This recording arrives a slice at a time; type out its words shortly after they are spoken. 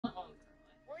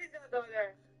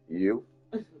You.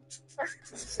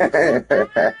 Est-ce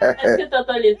que tu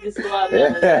entends les histoires?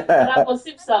 C'est pas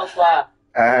possible ça ou quoi?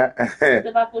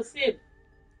 C'est pas possible.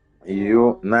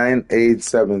 You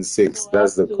 9876.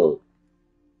 That's the code.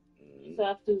 So I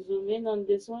have to zoom in on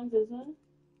this one,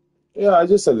 Yeah,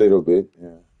 just a little bit.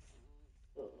 Yeah.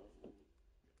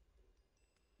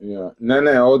 Yeah. No,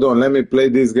 hold on. Let me play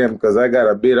this game because I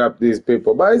gotta beat up these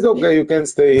people. But it's okay. You can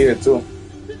stay here too.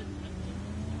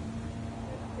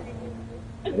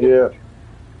 Yeah.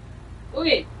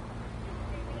 Oui.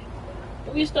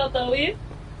 Oui, je t'entends, oui.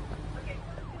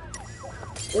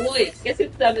 Oui. Qu'est-ce que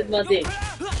tu avais demandé?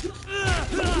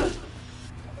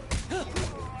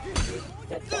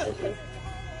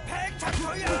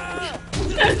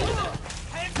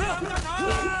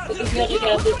 Je vais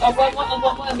regarder.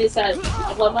 Envoie-moi un message.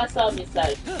 Envoie-moi ça un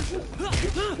message.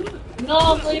 Non,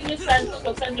 envoie un message,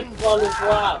 comme ça je vais pouvoir le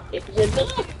voir. Et puis je vais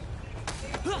dire.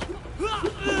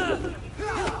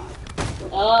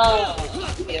 Ah,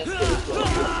 ok,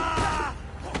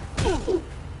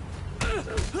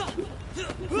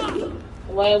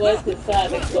 ouais, c'est ça,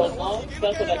 avec ton nom. Je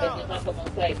pense qu'on avait déjà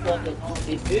commencé avec ton nom au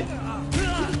début.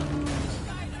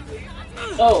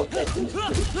 Oh, c'est tout.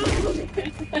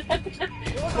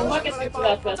 Pour moi, qu'est-ce que tu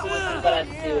vas faire sur la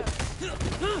vidéo?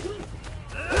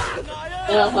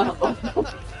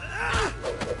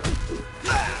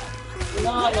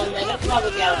 Non, mais laisse-moi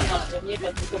regarder en premier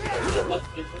parce que comme ça, moi,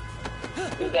 je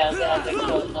peux regarder avec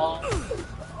ton nom.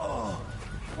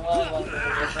 Ouais,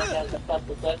 je regarde ça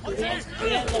pour toi. Tu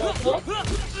viens de retour?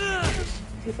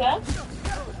 C'est ça?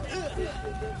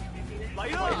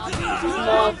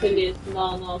 Non, Félix,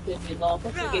 non, Félix, non. Ça,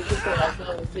 c'est quelque chose qu'on va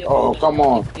faire aussi. Oh, come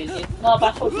on. Non,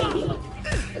 pas trop, Félix.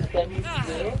 C'est une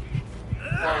vidéo.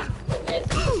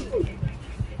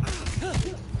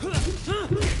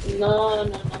 Non,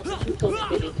 c'est juste ton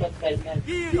téléphone elle-même.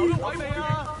 Non,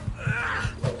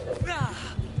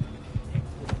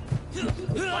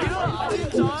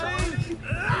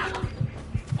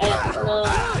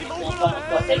 pas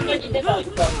encore. C'est une bonne idée par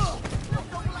exemple.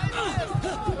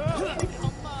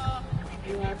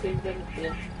 Non, c'est une bonne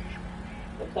idée.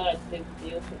 Faut faire une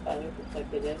vidéo séparée pour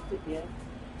chaque élève, c'est bien.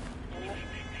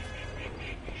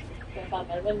 C'est pas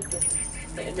mal, bonne idée.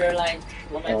 C'est underline.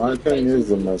 Oh, I can use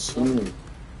the machine.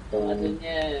 On va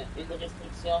donner une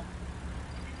restriction.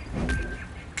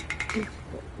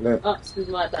 Oh,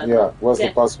 excuse-moi, attends. Yeah, what's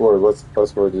the password? What's the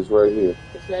password? It's right here.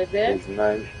 It's right there? It's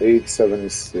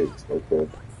 9876. Okay.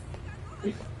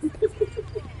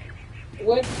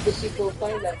 Where did the people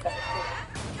find that password?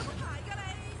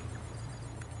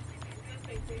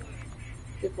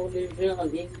 C'est pour les jeux en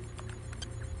ligne.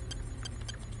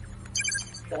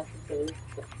 Ça, c'est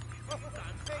ça.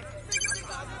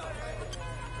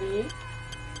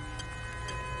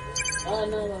 Ah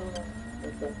non.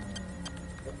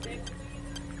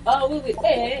 Ah oui.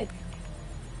 Hey.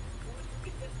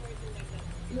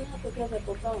 Non, c'est très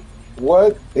important.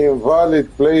 What invalid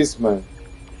placement?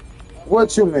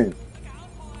 What you mean?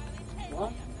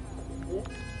 What?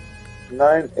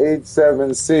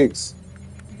 9876.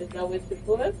 Is that what you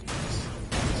put?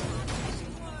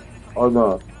 Hold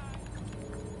on.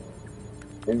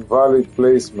 Invalid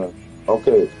placement.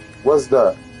 Okay. What's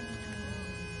that?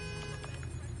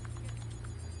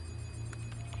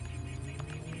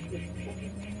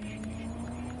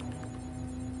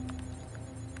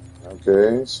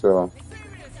 Okay, so.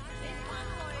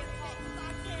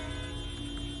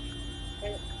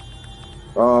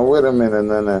 Wait a minute,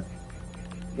 Nana.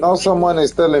 Now someone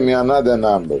is telling me another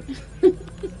number.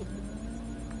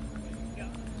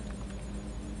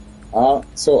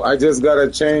 So I just gotta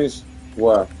change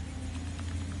what?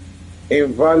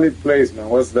 Invalid placement.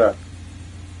 What's that?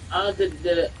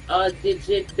 The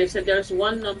digit. They said there's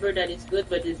one number that is good,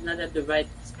 but it's not at the right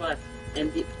spot,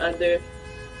 and the other.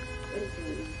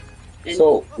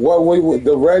 So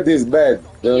the red is bad.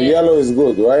 The yellow is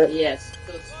good, right? Yes.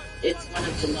 So it's one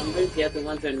of the numbers. The other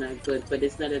ones are not good, but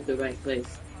it's not at the right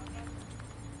place.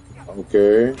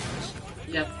 Okay.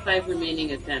 You have 5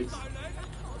 remaining attempts.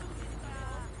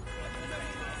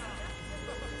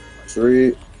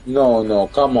 3. No,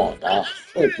 come on.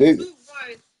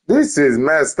 This is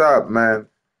messed up, man.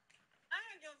 I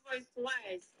heard your voice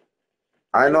twice.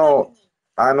 I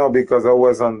know because I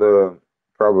was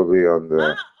probably on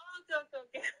the.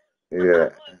 Okay. Yeah.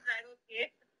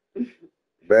 Okay.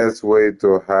 Best way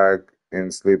to hack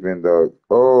in Sleeping Dog.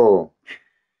 Oh.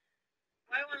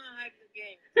 Why want to hack the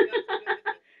game?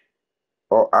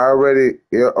 Oh, I already.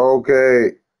 Yeah.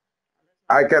 Okay.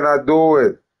 I cannot do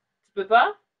it. Tu peux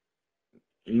pas?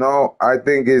 No, I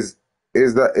think it's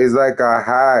like a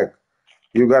hack.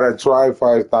 You gotta try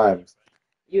 5 times.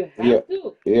 You have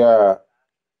to. Yeah.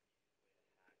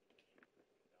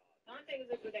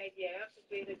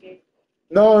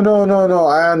 No, no, no, no.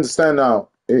 I understand now.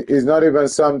 It's not even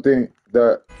something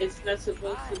that. It's not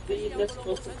supposed to be. You're not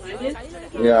supposed to find it.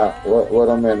 Yeah. What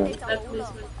a minute. It's not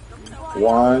placement.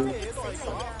 One,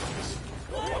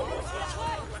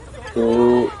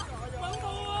 two.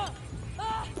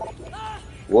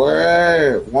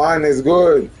 Wait, one is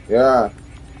good. Yeah.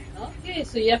 Okay,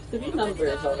 so you have three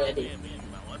numbers already.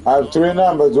 I have three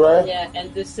numbers, right? Yeah,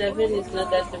 and the 7 is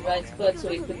not at the right spot, so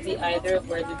it could be either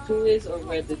where the 2 is or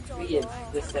where the 3 is.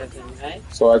 The 7, right?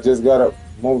 So I just gotta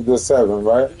move the 7,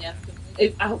 right? You have to.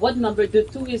 If, what number? The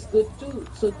 2 is good too.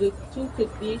 So the 2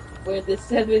 could be where the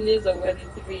 7 is or where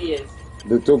the 3 is.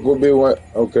 The two could be what?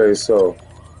 Okay, so.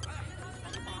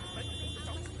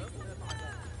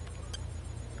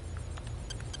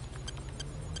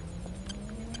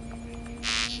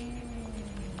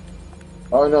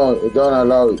 Oh no, it don't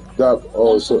allow duck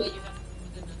Also, also. you have to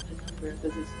put the number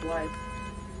because it's twice.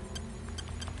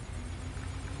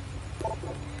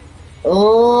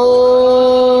 Oh!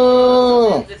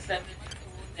 The 7 is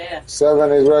there.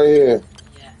 7 is right here.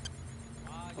 Yeah.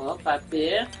 Oh,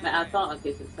 papier. Mais attends, ok,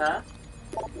 c'est ça.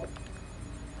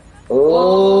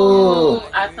 Oh!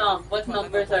 Attends, what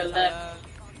numbers are left?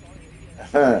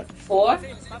 Huh. 4?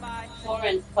 4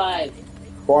 and 5.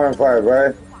 4 and 5,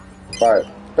 right? 5.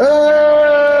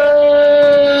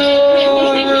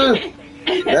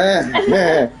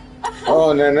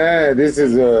 Oh, Nene, this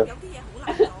is That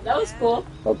was cool.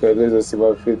 okay, let's just see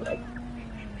what fit.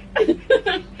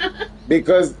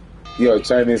 Because yo,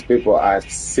 Chinese people are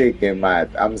sick and mad.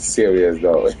 I'm serious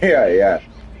though. Yeah, yeah.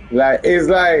 Like it's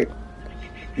like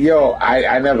yo,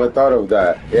 I never thought of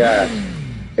that. Yeah.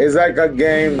 It's like a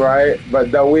game, right?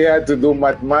 But that we had to do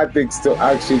mathematics to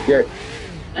actually get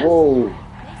whoa.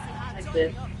 Like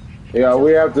this. Yeah,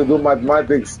 we have to do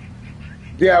mathematics.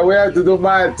 Yeah, we have to do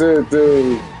math to get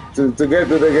to the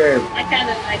game. I kind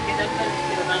of like it. I'm going to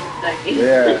get around with that game.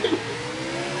 Yeah.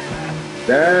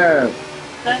 Damn.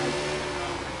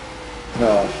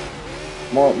 No.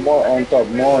 More on top.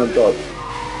 More on top.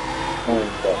 More on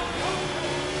top.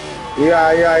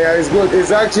 Yeah, yeah, yeah. It's good.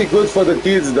 It's actually good for the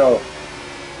kids, though.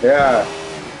 Yeah.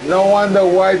 No wonder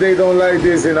why they don't like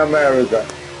this in America.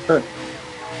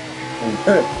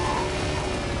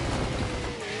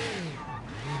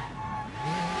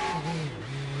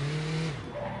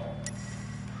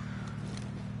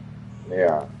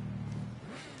 Yeah.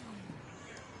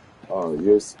 Oh,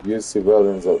 you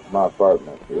civilians at my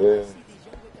apartment. Yeah.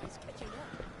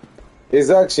 It's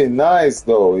actually nice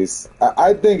though.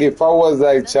 I think if I was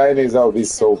like Chinese, I would be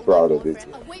so proud of it.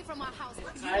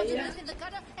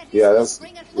 Yeah, that's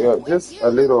just a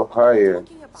little higher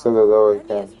so that I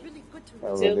can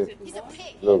have a little.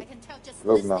 Look,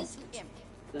 look now.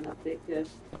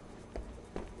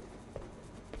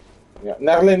 Yeah,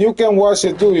 Nerlin, you can watch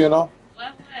it too, you know.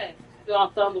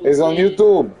 It's on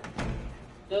YouTube.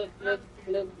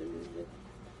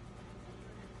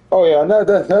 Oh yeah,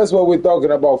 that's what we're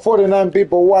talking about. 49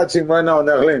 people watching right now,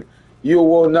 Nerlin. You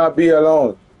will not be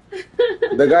alone.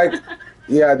 The guy,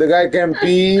 yeah, the guy can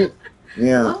pee.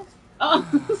 Yeah.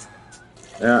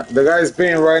 Yeah, the guy's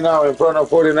peeing right now in front of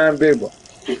 49 people.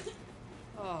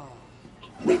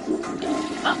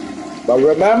 But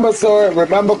remember, sir,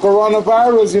 remember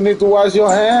coronavirus, you need to wash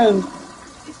your hands.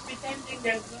 He's pretending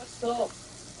there's no soap.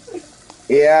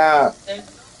 Yeah.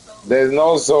 There's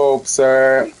no soap,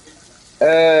 sir.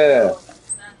 Yeah.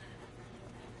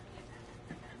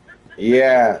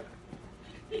 Yeah.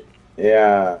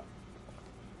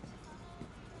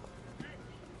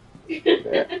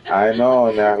 I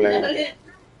know, Narlene.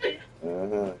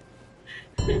 Uh-huh.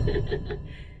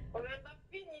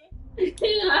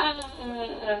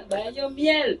 Vaya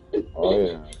miel. Oh,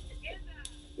 yeah.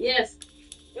 Yes.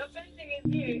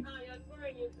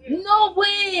 No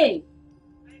way.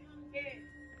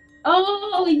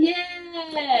 Oh,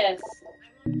 yes.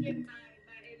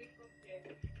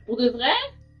 Pour de vrai?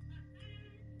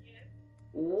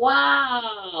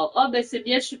 Wow! Ah, ben c'est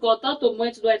bien, je suis contente. Au moins,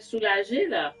 tu dois être soulagée,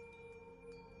 là.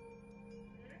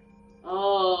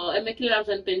 Oh, mais quel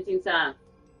argent de painting ça?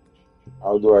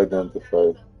 How do I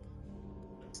identify?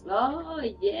 Oh,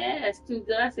 yes! Tu me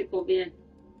diras c'est combien?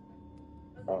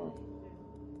 Oh.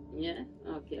 Yeah?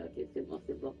 Ok, ok, c'est bon,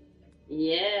 c'est bon.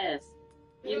 Yes!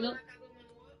 You know?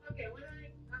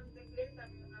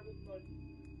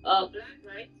 Oh,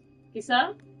 qui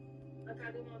ça?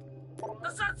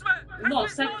 Non,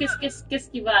 ça, qu'est-ce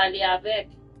qui va aller avec?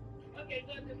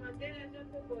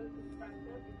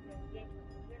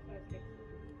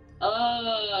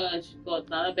 Oh, je suis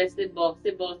contente. Ben, c'est bon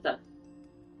ça.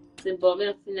 C'est bon,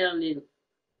 merci Nerline.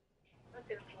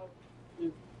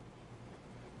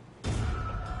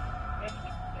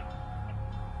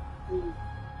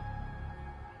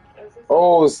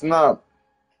 Oh snap!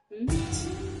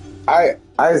 I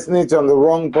snitch on the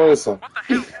wrong person. What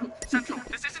the hell? Central,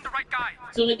 this isn't the right guy.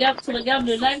 Tu regardes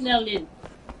le live, Nerlin?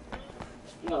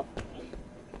 Non.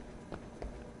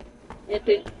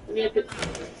 Viens,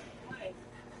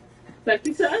 t'as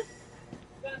qui ça?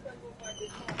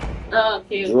 Ah, ok,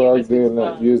 ok. Drug Parce que tu dealer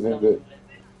parles. using the.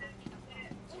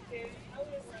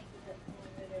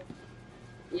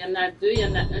 Il y en a deux. Il y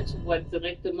en a un, tu vois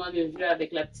directement le jeu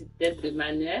avec la petite tête de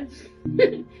Manuel.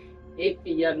 Et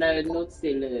puis il y en a un autre,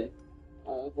 c'est le.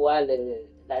 On voit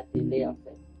la télé, en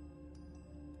fait.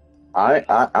 I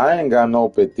ain't got no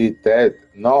petite tête.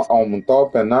 No on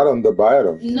top and not on the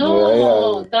bottom.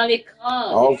 Non, dans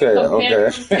l'écran. Okay, okay.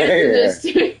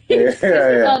 Dessus. Qu'est-ce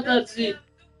que t'as entendu?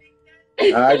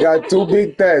 I got two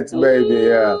big tits, baby.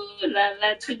 Yeah. Ouh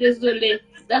là, je suis désolée.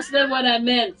 That's not what I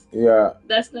meant. Yeah.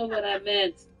 That's not what I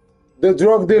meant. The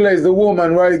drug dealer is the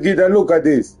woman, right? Get a look at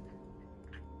this.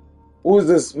 Who's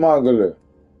the smuggler?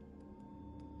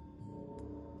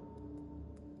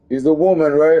 He's the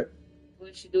woman, right?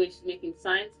 What is she doing? She's making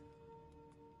signs.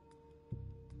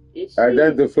 Is she?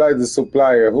 Identify the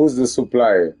supplier. Who's the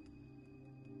supplier?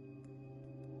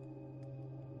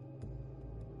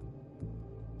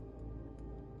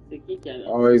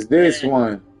 Oh, it's this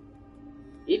one.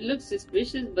 It looks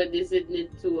suspicious, but isn't it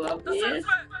too obvious?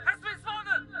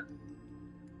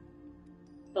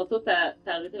 Tantôt, t'as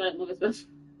arrêté la mauvaise personne.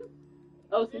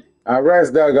 Oh, okay.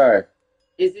 Arrest that guy.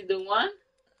 Is it the one?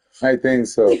 I think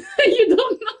so. You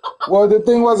don't know. Well, the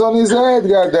thing was on his head,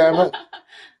 goddammit.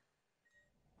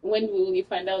 When will you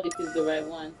find out if it's the right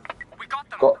one? We got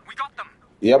them. Go. We got them.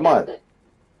 Yeah, man.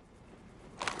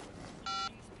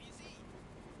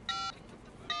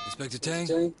 Inspector Tang,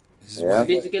 this is Yeah. Wayne.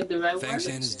 Did you get the right one? Fang's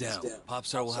hand is down.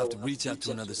 Popstar will have to reach out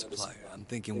to another supplier. I'm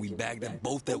thinking we bag them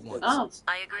both at once. Oh.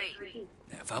 I agree.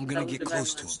 Now, if I'm gonna get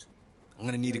close to him, I'm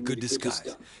gonna need a good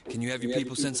disguise. Can you have your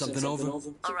people send something over?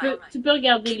 Tu peux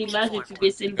regarder l'image et puis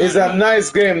baisser le It's a nice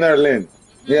game, Nerlin.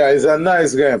 Yeah, it's a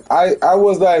nice game. I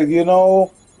was like, you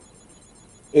know,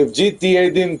 if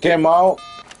GTA didn't come out,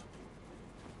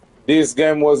 this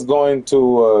game was going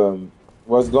to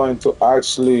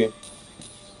actually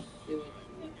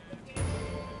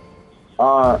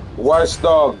Watch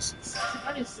Dogs.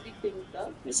 What is Sleeping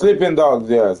Dog? Sleeping Dogs,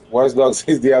 yes. Watch Dogs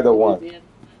is the other one.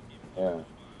 Yeah.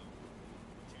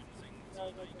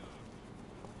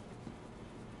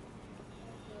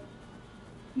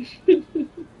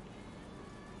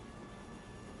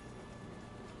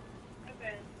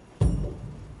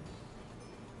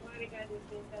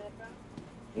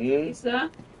 C'est ça?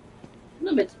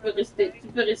 Non, mais tu peux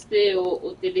rester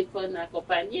au téléphone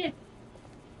accompagné.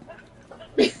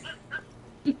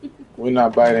 We're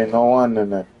not biting no one in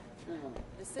there.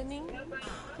 Listening?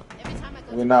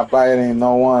 We're not biting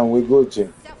no one. We're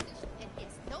Gucci.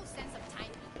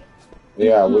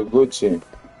 Yeah, we're Gucci.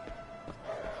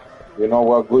 You know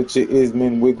what Gucci is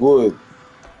mean? We're good.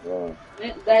 Yeah.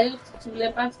 D'ailleurs, tu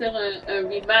voulais pas faire un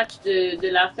rematch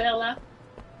de l'affaire là?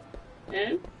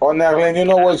 Hein? Oh, Nerlin, you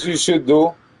know what you should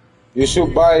do? You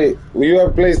should buy. You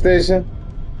have PlayStation?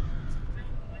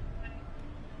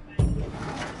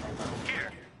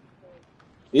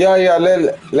 Yeah.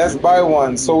 Let's buy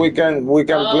one so we can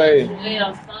play.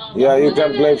 Yeah, you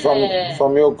can play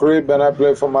from your crib and I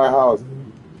play from my house.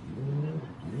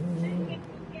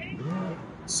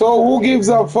 So who gives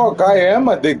a fuck? I am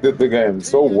addicted to games.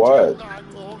 So what?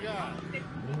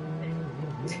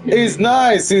 It's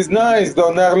nice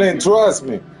though, Nerlin, trust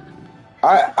me.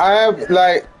 I have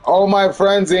like all my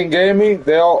friends in gaming,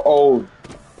 they're all old.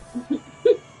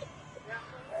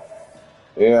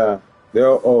 Yeah, they're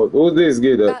all old. Who's this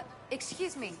kid?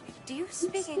 Excuse me, do you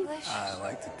speak English? I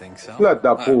like to think so. Let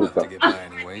the I have puta. to get by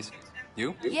anyways.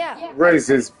 You? Yeah.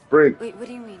 Racist prick. Wait, what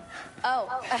do you mean? Oh.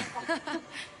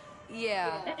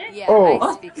 Yeah, Oh.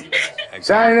 I speak English.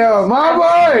 China, my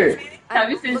boy! T'as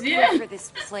vu ses Looking yeux? for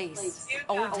this place.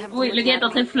 Old Temple Oui, le gars est en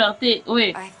train de flirter.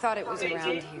 Oui. I thought it was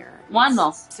around here. Moi, non.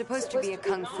 It's supposed to be a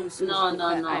kung fu school, Non,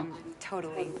 non, but non. I'm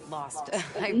totally lost.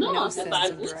 I have Non, no c'est sense pas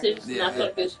of un goût, c'est direction. juste une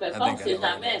affaire que je fais I pas, on think I sait know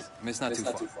where it jamais. is. I mean, it's not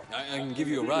too far. I can give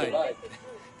you a ride.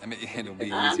 I mean, it'll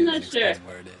be I'm easier not than explain sure.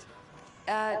 where it is.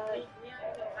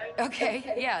 Okay,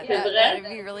 yeah, C'est vrai? that'd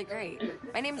be really great.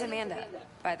 My name's Amanda,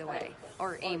 by the way,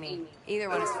 or Amy. Either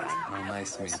one is fine. Well,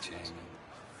 nice to meet you, Amy.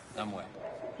 I'm Wayne.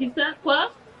 Qui ça? Quoi?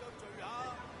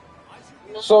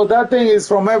 So that thing is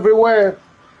from everywhere.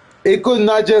 He could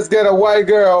not just get a white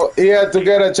girl. He had to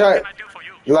get a Chinese.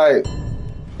 Like,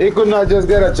 he could not just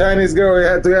get a Chinese girl. He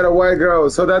had to get a white girl.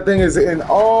 So that thing is in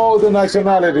all the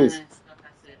nationalities.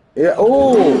 Yeah.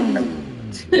 Oh.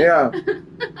 Yeah.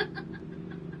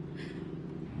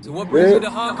 So what brings you to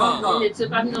Hong Kong? Tu sais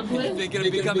pas non You plus? thinking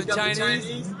of becoming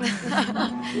Chinese?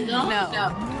 Non?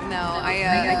 No,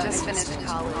 I just finished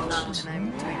college and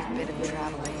I'm doing a bit of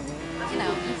traveling. You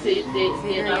know, C'est des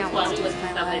figuring out what to do rapports with qui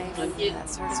my travaillent life, tranquille. that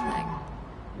sort of thing.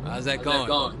 How's that going?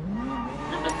 Well,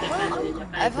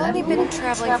 I've only been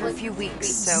traveling for a few weeks,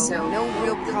 so no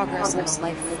real progress on the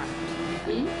life front.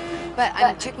 But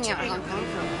I'm checking out Hong Kong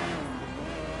for a while.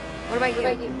 What about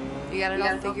you? You got it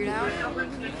all figured out?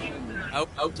 Oh,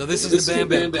 so this is the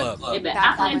Bam Bam Club.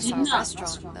 Back home I saw a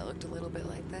restaurant that looked a little bit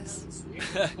like this.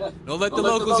 Don't let the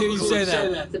locals hear you say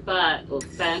that. C'est pas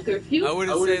un curfew? I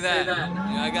wouldn't say that.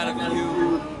 Yeah, I got a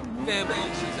few family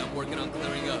issues I'm working on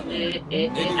clearing up. Maybe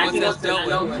once that's dealt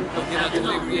with, I'll get out to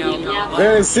figuring out.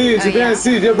 Viens ici,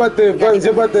 je vais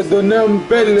te donner un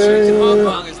peu Hong le...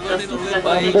 Kong is learning to live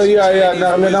by Yeah,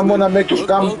 I'm gonna make you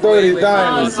come 30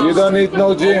 times. You don't need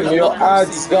no gym. Your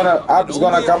abs gonna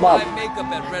come up. makeup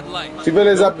at red light. Tu veux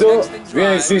les abdos?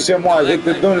 Viens ici chez moi, je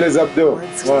te donne les abdos.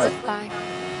 Words to Ouais. live by.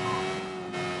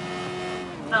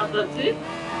 T'as entendu?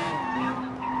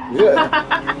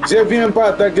 Je viens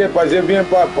pas, t'inquiète pas, je viens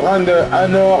pas prendre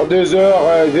 1 heure, 2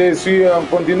 heures. Je suis en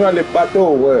continuant les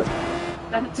bateaux. Ouais.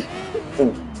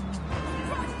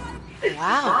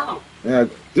 Wow. Yeah.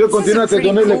 Je continue à te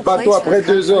donner les bateaux après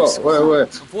 2 heures. Ouais, ouais.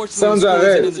 Sans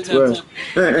arrêt. Ouais.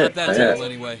 Not that temple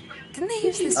anyway. Didn't they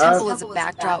use this temple as a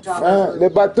backdrop for... Hein, les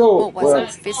bateaux. What was Ouais.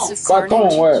 it? Fists of Bâton,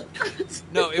 Carnage? ouais.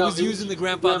 No, it was using the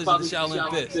grandfathers of the Shaolin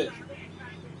Fist.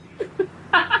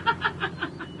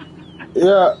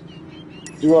 Yeah.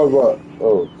 Tu vas voir.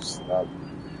 Oh, snap.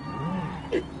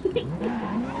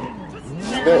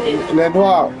 Les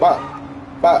noirs.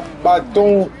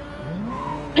 Bâton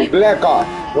black.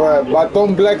 Ouais, bâton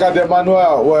black de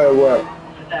manoir. Ouais, ouais.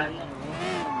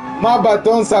 Ma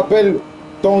bâton s'appelle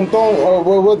Tonton.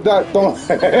 What that?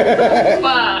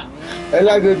 Elle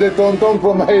a the Tonton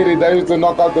from Haiti that used to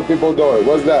knock out the people's door.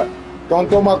 What's that?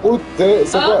 Tonton Macoute?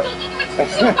 C'est quoi?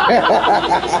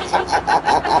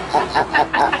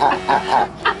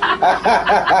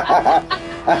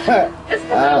 Est-ce que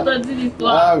t'as entendu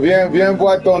l'histoire? Ah, viens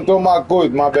voir Tonton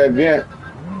Macoute, ma belle, viens.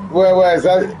 Ouais,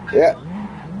 ça.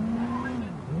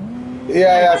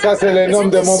 Yeah, ça c'est le nom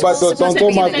de mon bateau,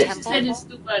 Tonton Macoute. C'est du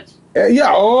stupid.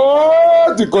 Yeah,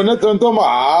 oh, tu connais Tonton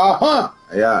Macoute?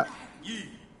 Yeah.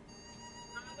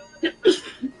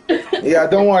 Yeah,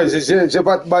 don't worry, je vais te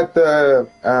battre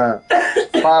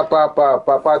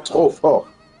pas trop fort.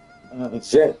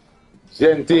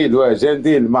 Gentil, ouais,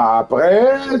 gentil. Mais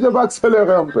après, je vais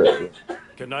accélérer un peu.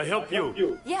 Can I help you?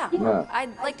 Yeah, Yeah. I'd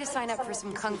like to sign up for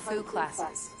some kung fu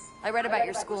classes. I read about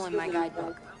your school in my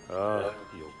guidebook. Your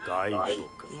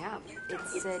guidebook. Yeah, it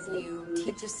said you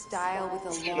teach a style with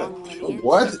a long lineage,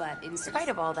 What? but in spite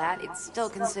of all that, it's still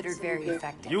considered very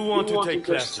effective. You want to take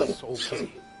classes, okay.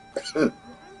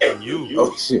 And you,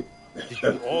 Oh, shit. did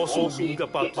you also read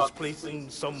about this place in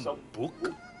some book?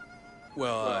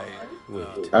 Well,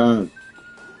 Wait, I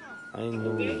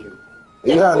know you.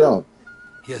 Yeah, no,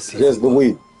 yes, just the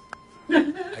weed.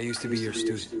 I used to be your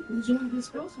student.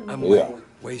 I'm Yeah.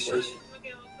 way shy.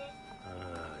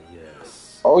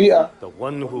 Yes. Oh, yeah. The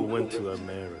one who went to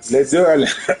America. Les deux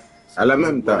à la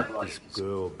même temps. This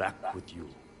girl back with you.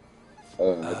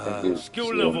 I think you,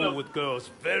 Skill level with girls,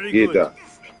 very Get good. that.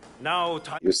 Now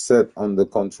time. You set on the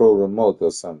control remote or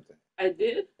something. I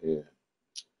did? Yeah.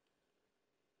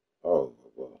 Oh,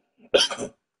 well.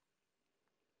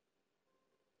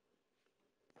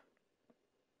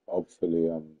 Hopefully,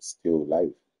 I'm still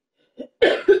live.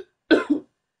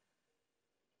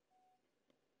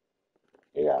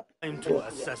 Yeah. Time to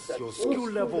assess your skill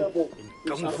level in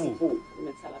Kung Fu.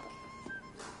 Mettre ça là-bas.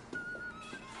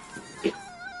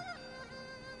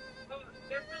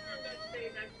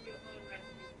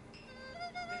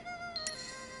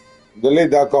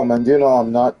 Delete that comment. You know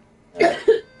I'm not.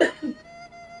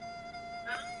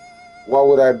 What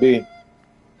would I be? I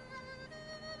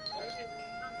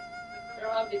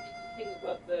don't have this thing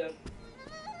about the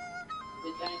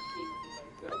giant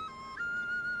thing.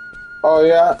 Oh,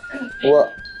 yeah?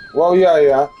 Well,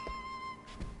 yeah.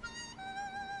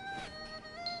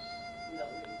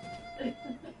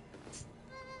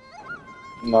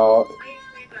 No.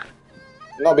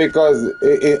 No, because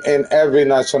in every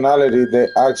nationality they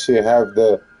actually have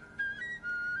the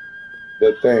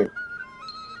thing.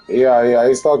 Yeah,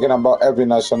 he's talking about every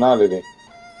nationality.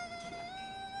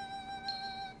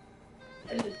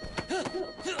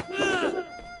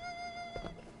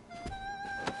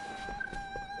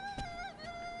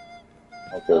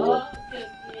 Okay, well.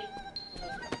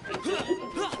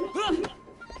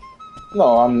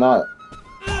 No, I'm not.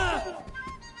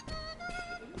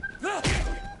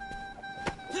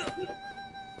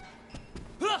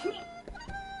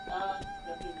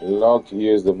 Lock,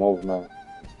 use the movement.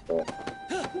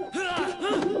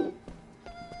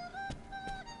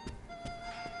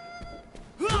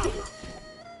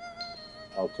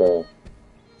 Okay.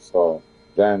 So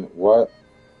then what?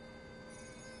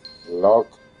 Lock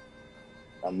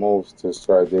and move to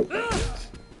strike different.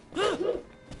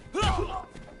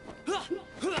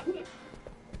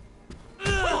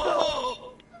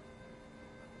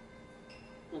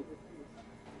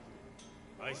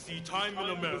 I see time in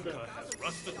America has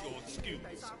rusted your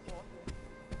skills.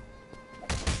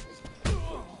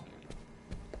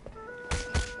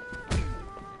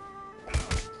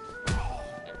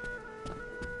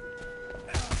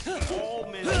 All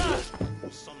men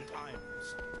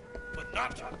sometimes, but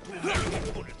not to American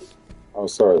opponents. Oh,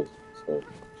 sorry.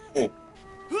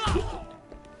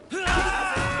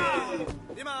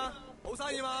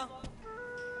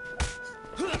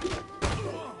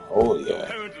 Oh yeah.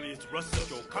 Apparently, it's rusted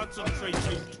your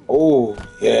concentration. Oh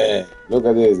yeah. Look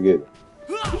at this, good.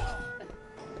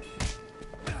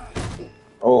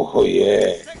 Oh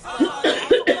yeah.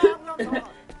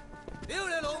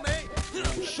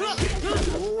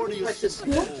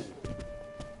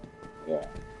 Yeah.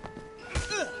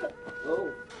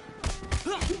 Oh.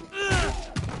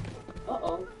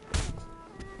 Uh-oh.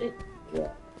 Yeah.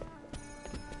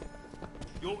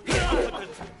 Your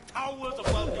incompetence towers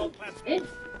above your classmates.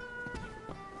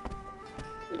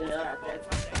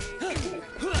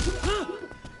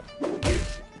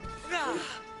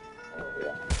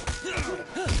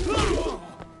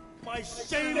 My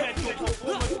shame at your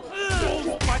performance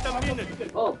grows by the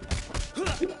minute. Oh.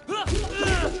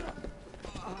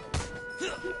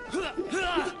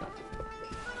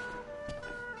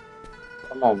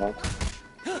 Come on, man.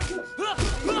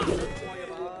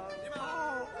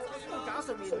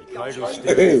 Try to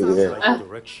stay in the Yeah. right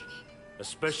direction,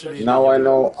 especially Now I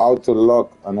know how to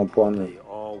lock an opponent. they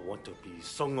all want to be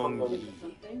Sung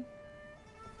Yi.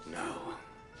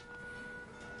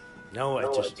 Now I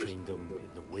just train them in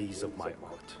the ways of my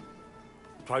art.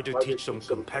 Try to teach them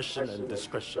compassion and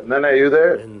discretion. Nana, you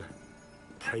there? Then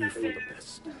pray for the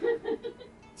best.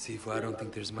 Sifu, I don't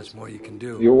think there's much more you can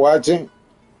do. You watching?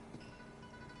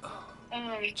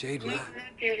 Jade, what?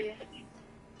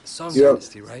 Song You have,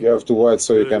 Dynasty, right? you have to watch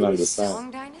so you can understand.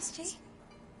 Song Dynasty?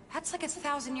 That's like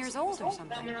 1,000 years old or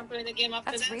something.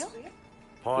 That's real?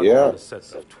 Part Yeah. of a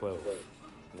set of 12.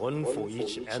 One for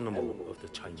each animal of the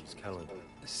Chinese calendar.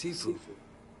 Sifu,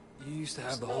 you used to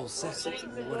have the whole set.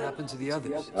 What happened to the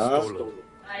others? Stolen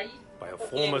by a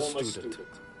former student,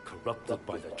 corrupted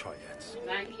by the triads.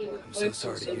 I'm so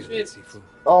sorry to hear that, Sifu.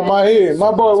 Oh, Mahi,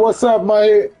 my boy, what's up,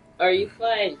 Mahi? Are you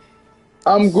fine?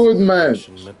 I'm good, man.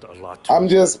 Meant a lot to I'm me.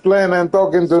 just playing and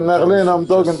talking to Nerlin. I'm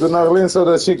talking to Nerlin so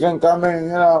that she can come in,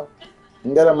 and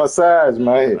get a massage,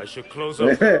 Mahi. I should close up.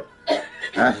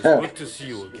 It's good to see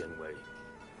you again, Wei.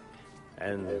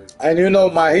 And And you know,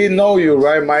 Mahi know you,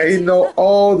 right? Mahi know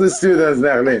all the students,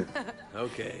 Nerlin.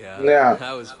 Okay, Yeah.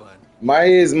 that was fun.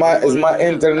 Mahi is my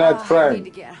internet I need to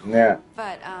friend. get home. Yeah.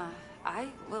 But, I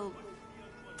will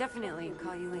definitely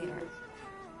call you later.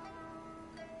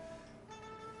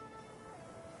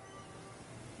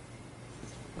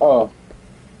 Oh.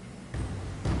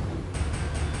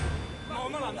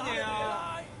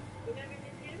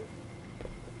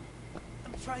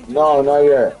 No, not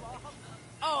yet.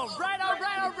 All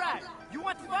right. You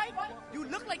want to fight? You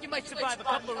look like you might survive a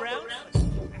couple of rounds.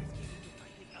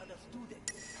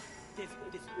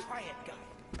 This triad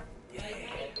guy. Yeah.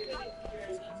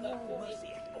 No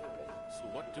mercy at all. So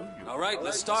what do you? All right,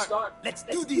 let's start. Let's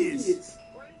do this.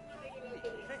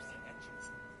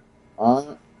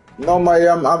 No, Mahi,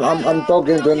 I'm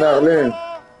talking to Nerlin.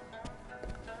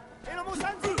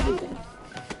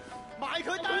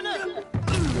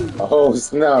 Oh,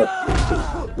 snap.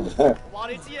 話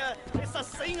你知啊，你實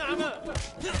死硬啊！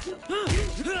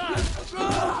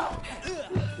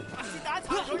是打殘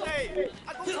佢哋，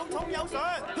阿公重重有上，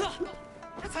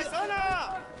一齊上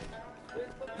啦！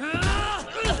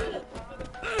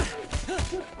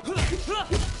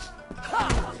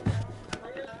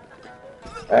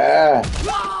 Ah,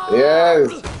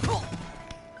 yes.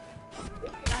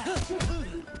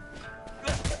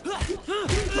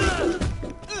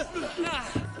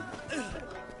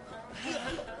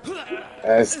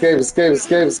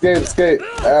 Escape.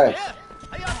 Ah.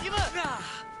 哎呀點啊！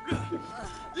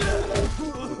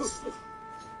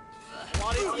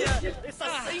話你知啊，你實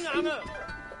死硬啊！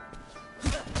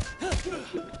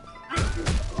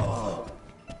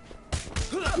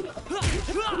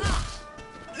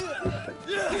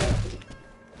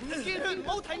見血唔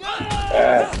好停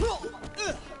啊！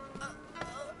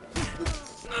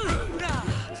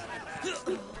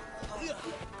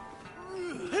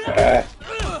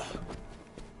 Ah.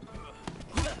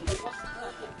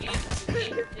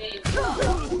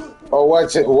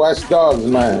 watch dogs,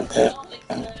 man.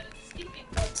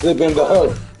 Sleep in the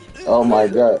hood. Oh my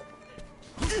God.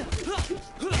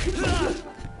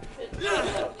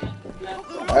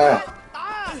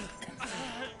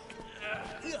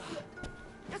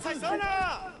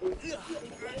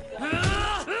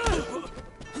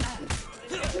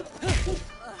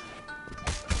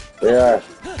 Yeah.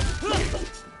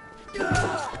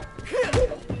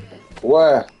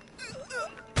 Where?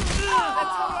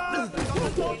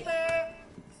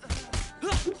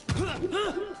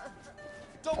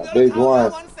 A big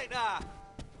one.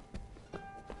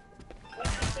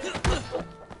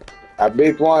 A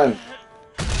big one.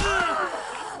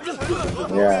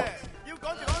 Yeah.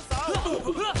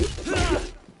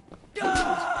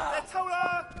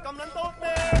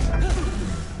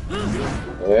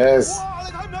 Yes.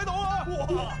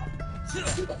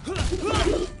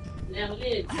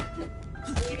 Merlin,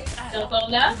 t'es encore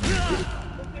là?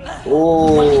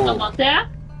 Oh. Moi, les commentaires?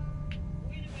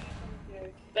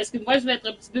 Parce que moi, je vais être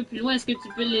un petit peu plus loin. Est-ce que tu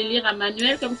peux les lire à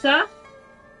manuel comme ça?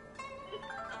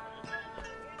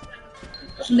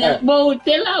 Mais bon,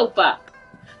 t'es là ou pas?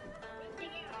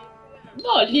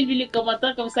 Bon, lis-lui les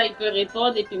commentaires comme ça, il peut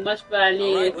répondre et puis moi, je peux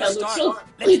aller faire d'autres choses.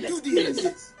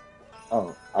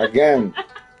 Oh, again.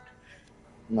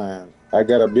 Man, I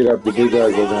gotta beat up the big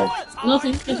guys again. Non,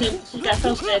 c'est juste que j'ai une petite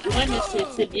affaire, je vais être loin, mais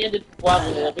c'est bien de pouvoir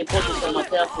répondre aux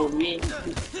commentaires pour lui.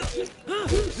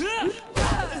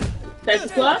 T'as dit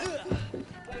quoi?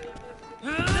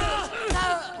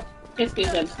 Qu'est-ce que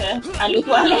j'aime faire? Aller aux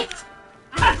toilettes?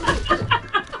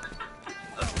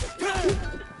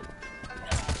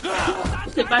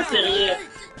 C'est pas sérieux.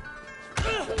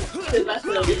 C'est pas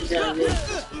sérieux, Gervais.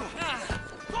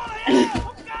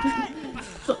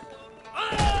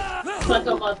 Sans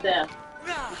commentaire.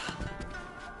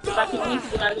 C'est pas tout le monde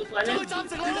qui doit aller aux toilettes?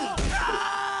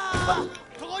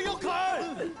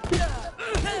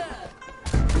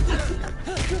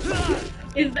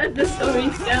 Is that the story,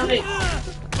 Sterling?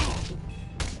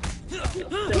 C'est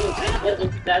votre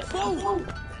réputation.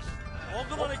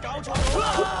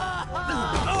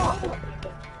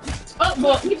 Oh,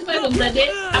 bon, if I don't get it,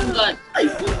 I'm gone.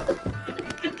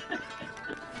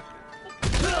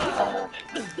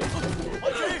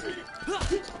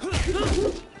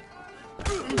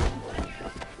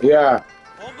 Yeah.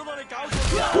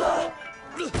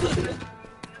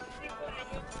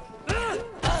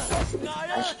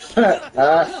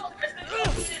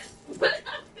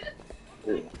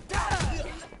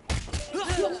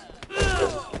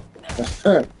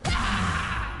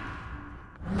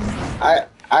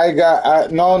 I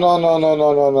got no.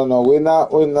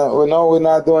 We're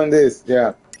not doing this.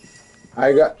 Yeah.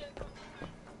 I got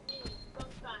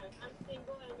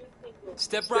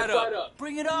Step right up.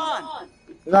 Bring it on.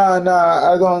 no,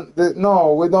 I don't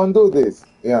no, we don't do this.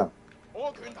 Yeah.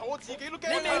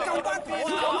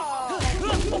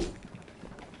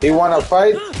 You wanna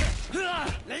fight?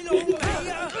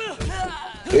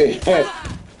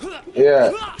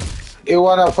 Yeah. You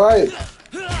wanna fight?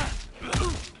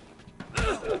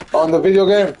 On the video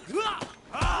game?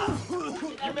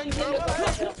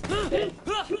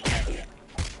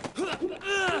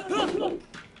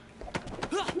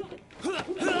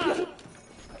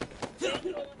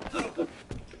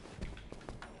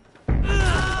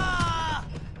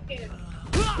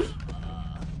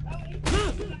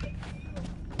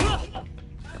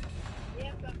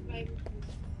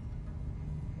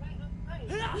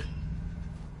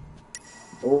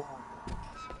 Oh.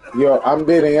 Yo, I'm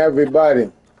beating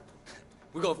everybody.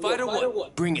 We gonna fight or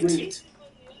what? Bring it.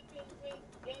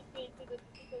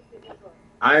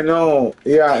 I know.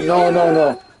 Yeah,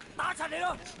 no.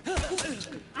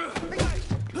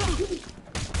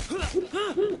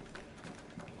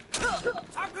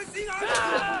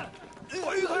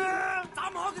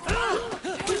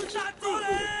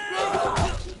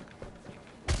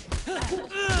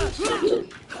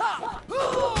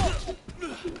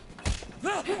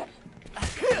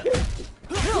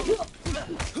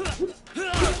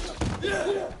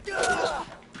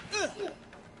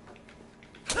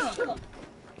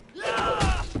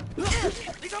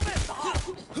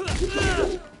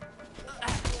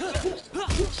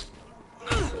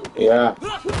 Yeah.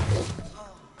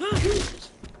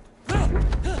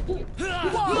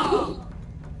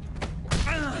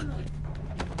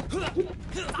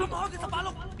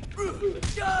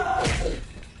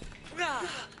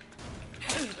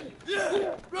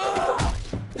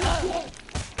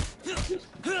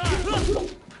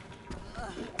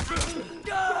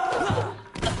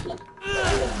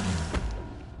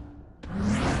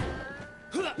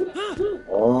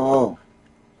 Oh.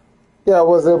 Yeah, I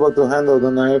was able to handle the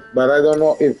knife, but I don't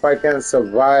know if I can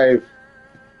survive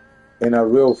in a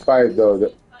real fight,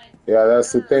 though. Yeah,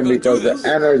 that's the thing, because the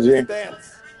energy.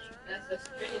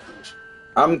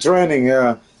 I'm training,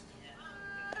 yeah.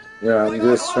 Yeah, I'm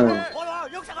just training.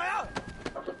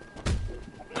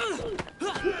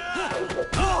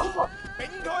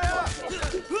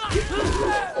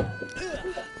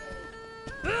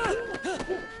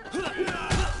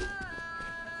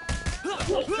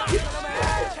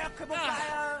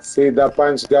 See, that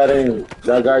punch got in.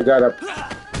 That guy got a.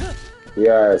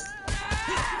 Yes.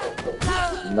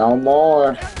 No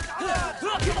more.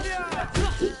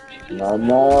 No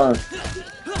more.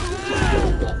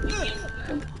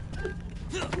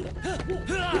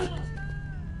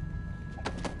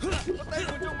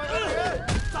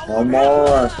 No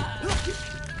more.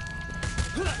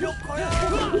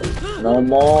 No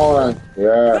more.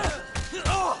 Yeah.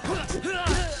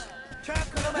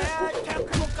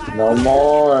 No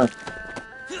more.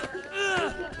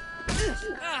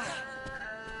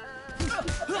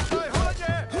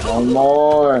 No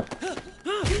more.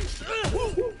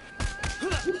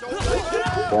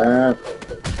 Damn.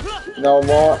 No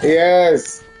more.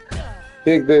 Yes.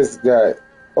 Pick this guy.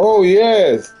 Oh,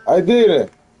 yes. I did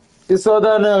it. You saw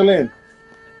that, Nerlin?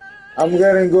 I'm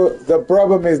getting good. The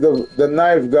problem is the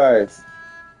knife guys.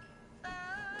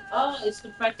 Oh, it's to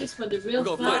practice for the real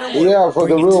fight. Yeah, for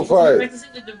the real fight.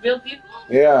 Practicing with the real people?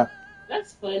 Yeah.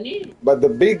 That's funny. But the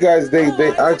big guys, they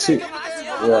actually,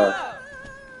 yeah.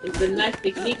 It's the knife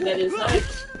technique that is hard.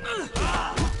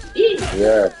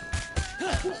 Yeah.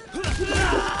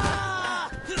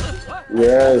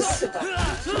 Yes.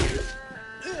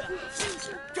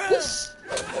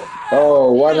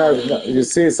 Oh, one knife. You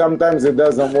see, sometimes it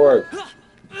doesn't work.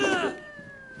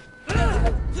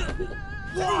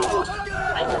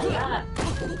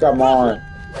 Come on.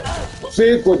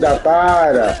 Chico da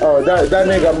para. Oh, that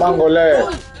nigga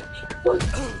Mongole.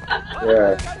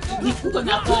 Yeah.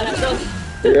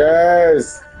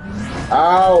 Yes.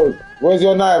 Out. Where's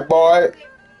your knife, boy?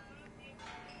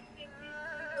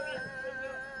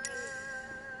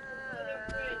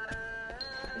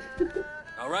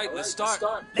 All right, let's start.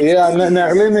 Yeah,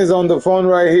 Nerlin is on the phone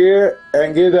right here,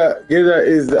 and Gita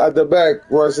is at the back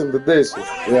washing the dishes.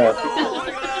 Yeah.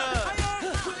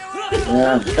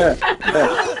 Yeah.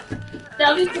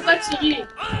 David, pourquoi tu ris?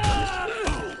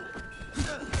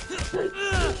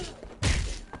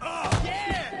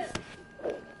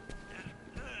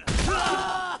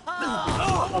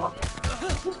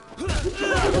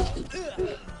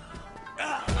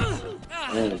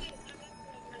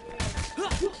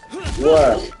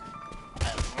 What?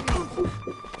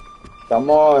 Come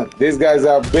on, these guys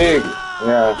are big.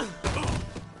 Yeah.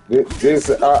 These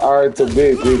are too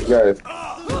big, these guys.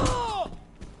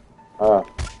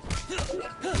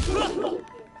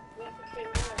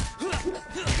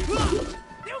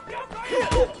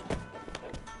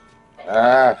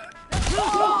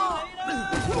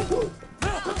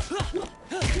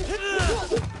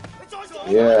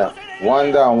 Yeah,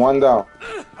 one down, one down.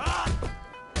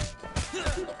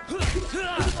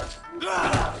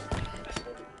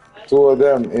 Two of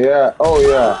them, yeah. Oh,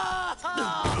 yeah.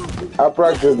 I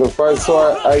practice the fight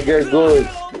so I get good.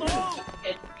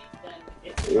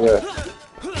 Yeah.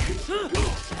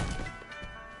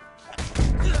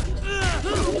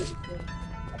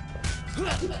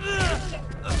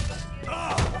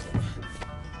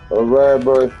 All right,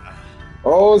 boy.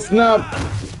 Oh, snap.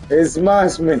 It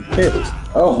smashed me.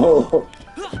 Oh.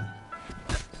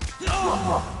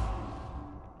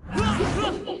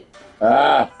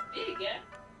 Ah.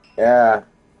 Yeah.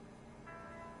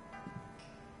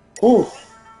 Ooh.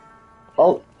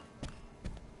 Oh.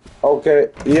 Okay.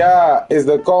 Yeah, it's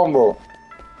the combo.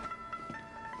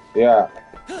 Yeah.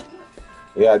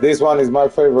 Yeah, this one is my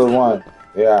favorite one.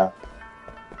 Yeah.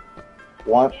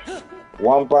 One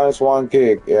punch, one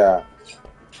kick. Yeah.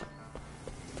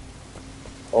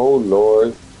 Oh,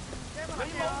 Lord.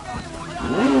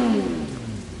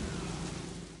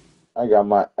 I got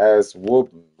my ass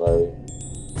whooping, baby.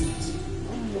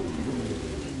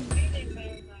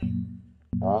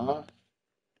 Uh-huh.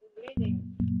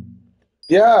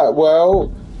 Yeah,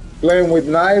 well, playing with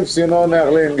knives, you know,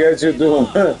 Nerlin, get you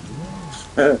to.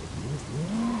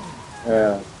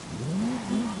 Yeah.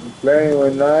 Playing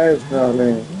with knives,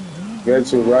 Nerlin,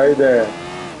 get you right there.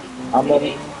 I'm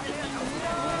a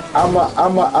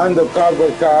undercover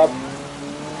cop.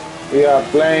 Yeah,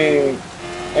 playing.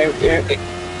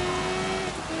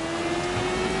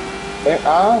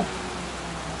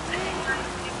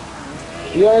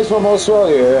 Yeah, he's from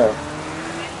Australia. Yeah.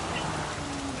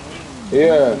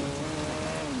 Yeah.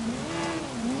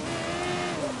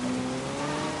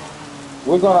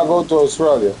 We're gonna go to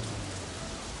Australia.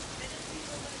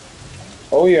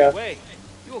 Oh yeah. Wait,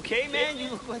 you okay, man? You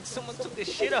look like someone took the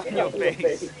shit on your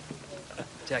face.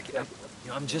 Jackie,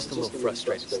 I'm just a little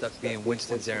frustrated, stuck being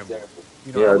Winston's errand boy.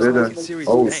 You know, I Yeah, was didn't. making serious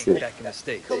Oh bank shit. back in the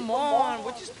States. Come on,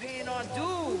 we're just paying our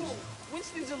dues.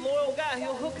 Winston's a loyal guy.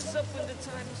 He'll hook us up when the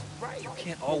time is right. You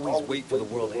can't always wait for the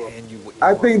world to hand you what you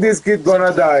I want. think this kid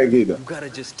gonna Sometimes die, Gideon. you gotta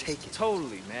just take it.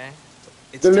 Totally, man.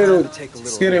 It's The time little to take a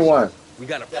little skinny risk. one. We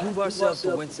gotta prove ourselves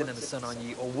to Winston and the Sun on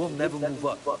Yi, or we'll never move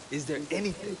up. Is there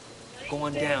anything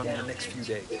going down in the next few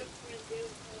days?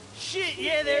 Shit,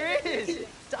 yeah, there is.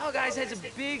 Dog Eyes has a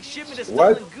big shipment of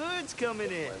What? stolen goods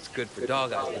coming in. Well, it's good for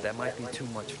Dog Eyes, but that might be too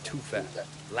much or too fast.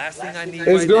 Last thing I need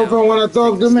His right girlfriend now wanna is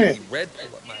talk taking to a me. sticky red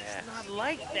pull up my ass. Not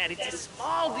like that. It's a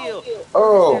small deal.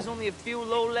 Oh. There's only a few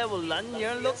low-level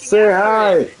London looking Say after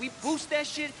hi. it. We boost that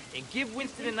shit and give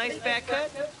Winston a nice fat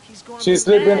cut. He's gonna She's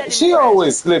be mad sleeping. She impressed.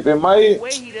 always sleeping. My No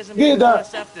way he doesn't get move on that.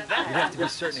 us after You'd have that. to be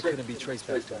certain it couldn't be traced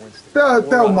back to Winston.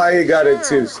 Tell Or my us. he got Sure,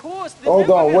 excuse. of course. They're Hold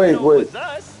never on, gonna wait, know it wait. was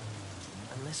us.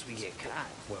 Unless we get caught.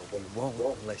 Well, we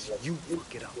won't unless you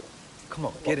fuck it up. Come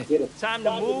on, get in. Time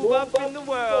to move up in the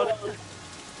world.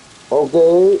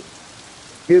 Okay.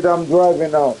 Kid, I'm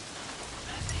driving now.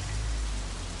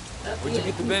 Where'd you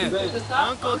get the van?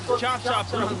 Uncle's chop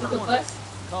shop around the corner. Bus?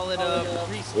 Call it a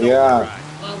free stone Yeah. ride.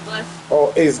 Well, bus.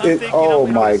 Oh, is I'm it? thinking Oh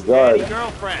I'm my gonna be steady God.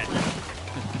 girlfriend.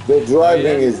 The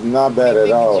driving yeah? is not bad at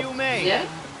Think all. it's you, mate. Yeah?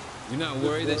 You're not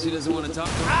worried that she doesn't want to talk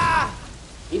to us? Ah!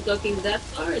 You talking that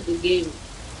far? The game.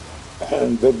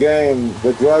 And the game,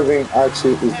 the driving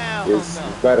actually Hell is no.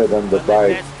 better than the Don't let bike.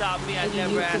 that stop me. I When you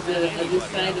never use asked the other anybody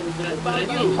side else. of the What about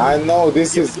driving. you? I know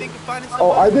this You ever is. think of finding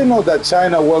Oh, I somebody? didn't know that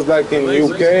China was like in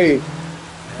UK,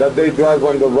 that they drive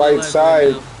on the right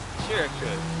side. Sure it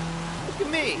could. Look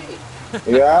at me.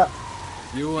 Yeah,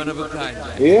 You're one of a kind,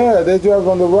 Jack. yeah, they drive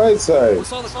on the right side.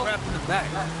 What's all the crap in the back?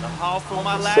 The haul from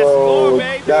my last floor, So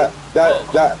baby. that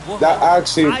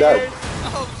actually Tires.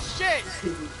 Oh shit.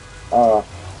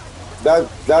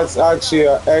 that's actually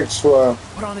an extra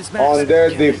Put on this mask. on their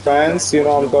defense. You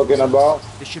know what I'm talking about?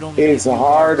 This should only It's take you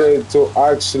harder to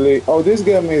actually. Oh, this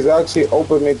game is actually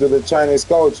open me to the Chinese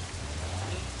coach.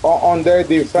 On their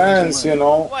defense, you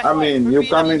know. I mean, you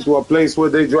come into a place where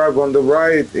they drive on the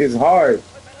right, it's hard.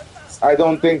 I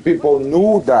don't think people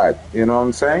knew that. You know what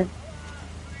I'm saying?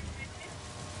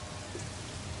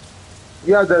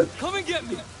 Yeah, that. Come and get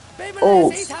me!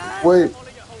 Oh, wait,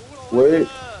 wait.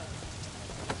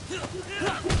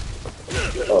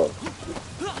 Oh.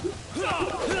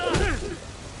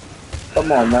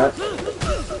 Come on, man.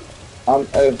 I'm.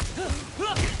 Hey.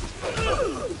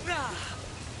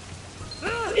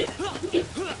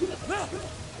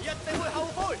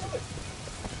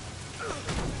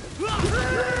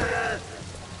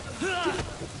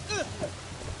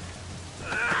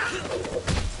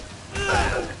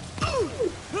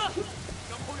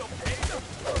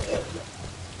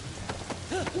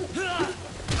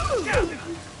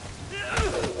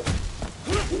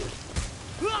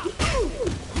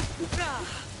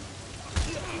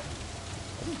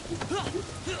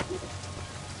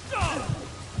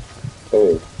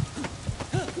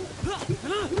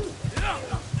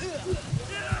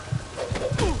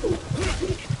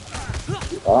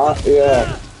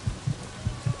 Yeah.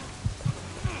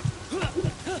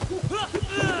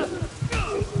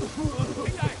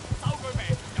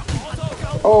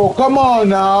 Oh, come on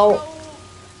now.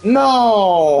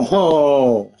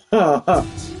 No.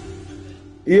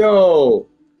 Yo.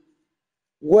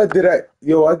 What did I...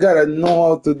 Yo, I gotta know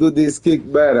how to do this kick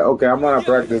better. Okay, I'm gonna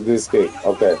practice this kick.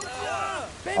 Okay.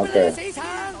 Okay.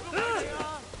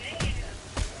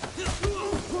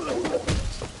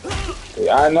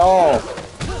 I know.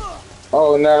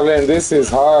 Oh, Nerlin, this is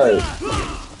hard.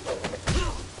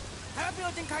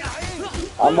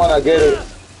 I'm gonna get it.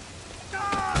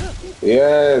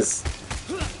 Yes.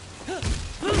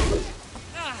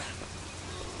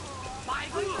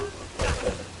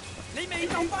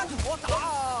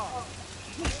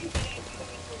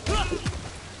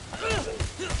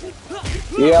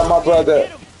 Yeah, my brother.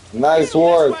 Nice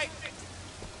work.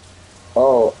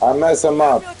 Oh, I messed him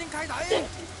up.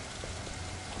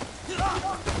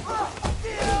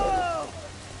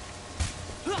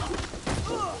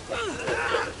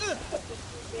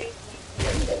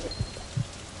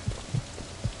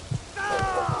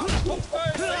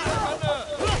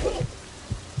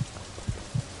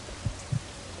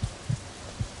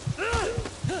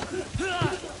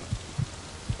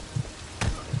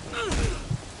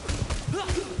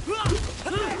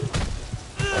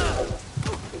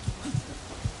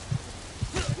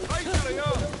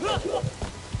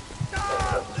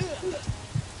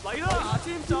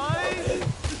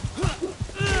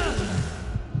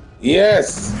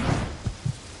 Yes.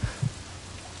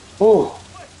 Oh,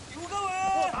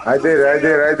 I did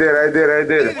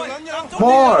it.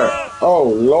 More! Oh,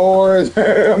 Lord. I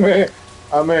mean.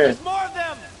 There's more of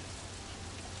them!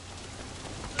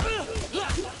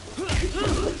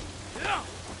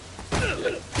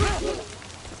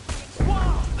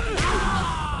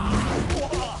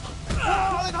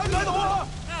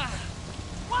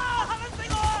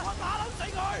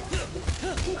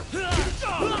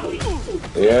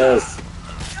 Yes.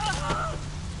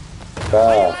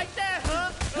 Ah. Like that,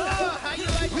 huh? How you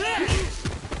like that?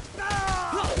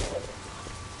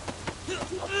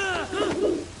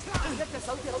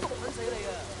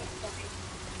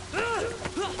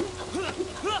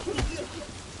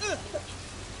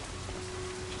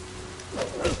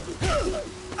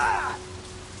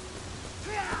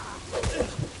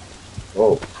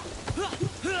 Oh.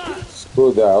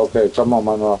 Screw that. Okay, come on,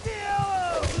 Manuel.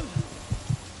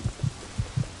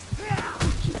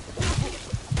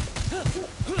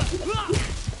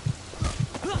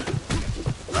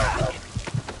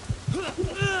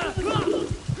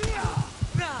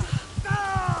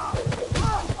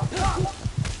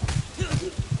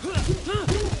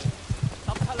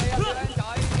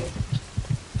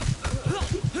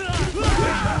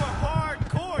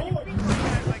 Hardcore! You beat these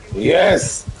guys like a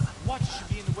Yes. watch should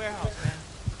be in the warehouse, man.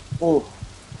 Oh.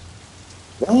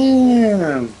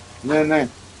 Damn. Man,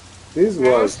 this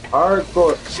was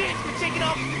hardcore. Shit, we're taking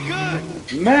off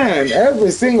good! Man,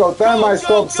 every single time I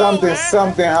stop something,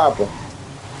 something happened.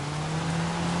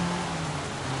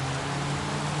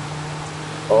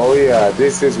 Oh yeah,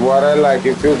 this is what I like.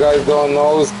 If you guys don't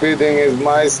know, speeding is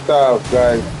my stuff,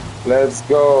 guys. Let's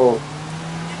go.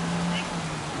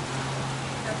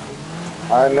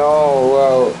 I know,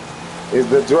 well, it's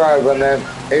the driver, and then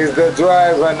it's the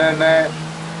driver, and then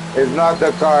it's not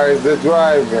the car, it's the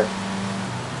driver.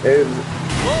 It's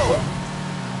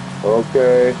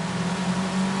okay.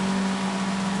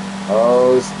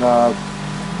 Oh snap.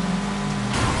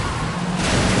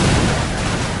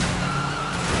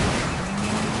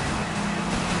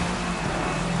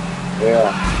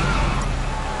 Yeah.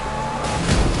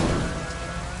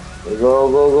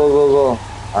 Go.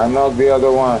 I knocked the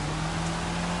other one.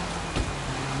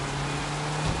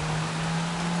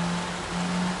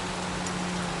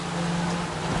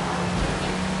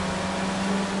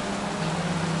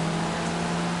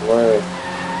 Wait.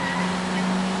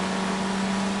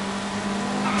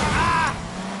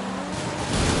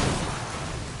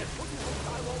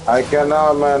 I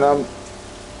cannot, man.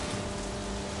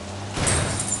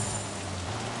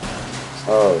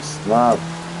 Oh, snap.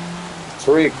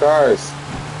 3 cars.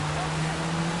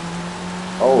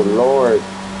 Oh, Lord.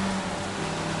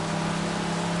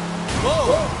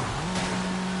 Whoa!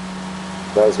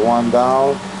 That's one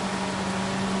down.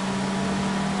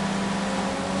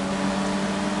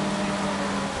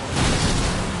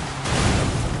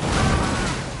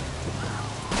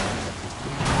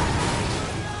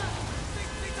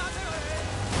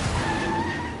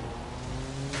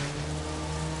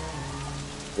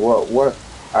 What?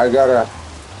 I gotta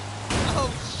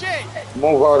Oh shit!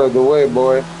 move out of the way,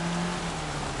 boy.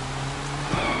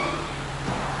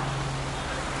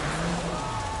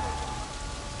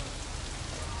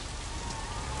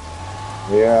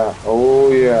 Yeah,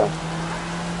 oh yeah.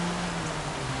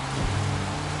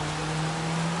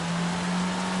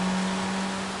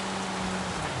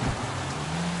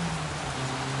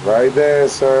 Right there,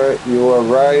 sir. You are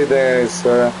right there,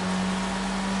 sir.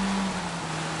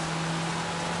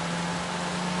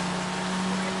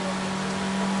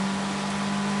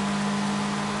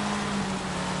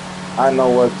 I know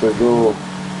what to do.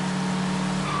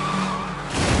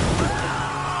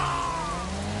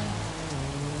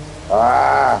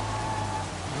 Ah!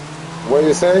 What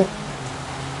you say?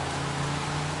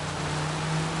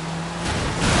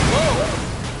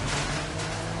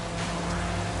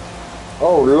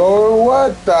 Oh Lord,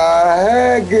 what the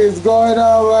heck is going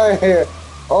on right here?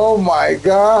 Oh my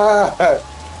God!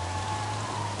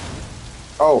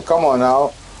 Oh, come on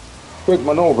now. Quick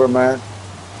maneuver, man.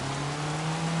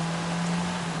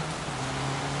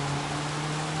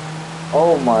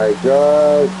 Oh my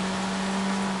God.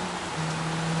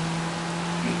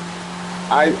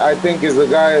 I think it's the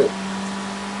guy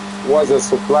was a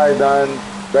supply done,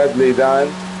 badly done.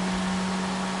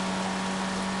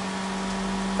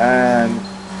 And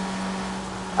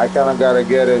I kinda gotta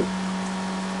get it.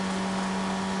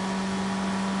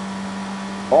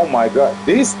 Oh my God,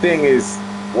 this thing is,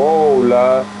 whoa,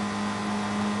 la.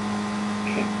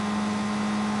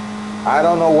 I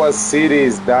don't know what city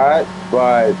is that,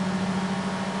 but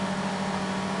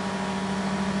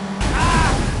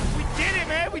We did it,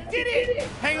 man! We did it!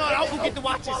 Hang on, I'll go get the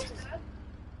watches.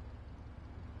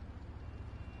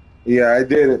 yeah, I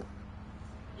did it.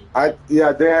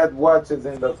 Yeah, they had watches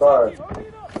in the car.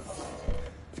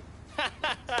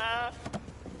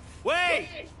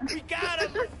 Wait! We got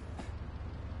him!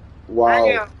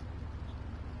 Wow.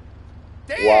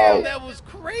 Damn, Wow. that was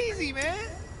crazy, man!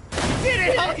 We did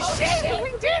it! Holy shit!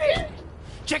 We did it!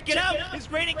 Check it out!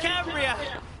 It's raining Cambria!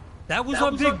 That was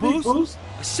our big boost?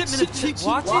 A shipment of cheap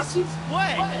watches?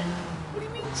 What? What do you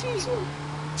mean cheap?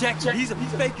 Jackson, he's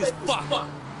fake as fuck.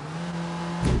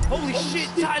 Holy shit,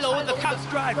 Tylo and the cops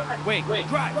drive! Wait,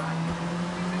 drive!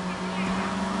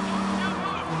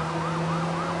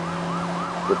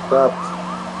 The cops.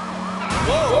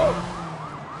 Whoa!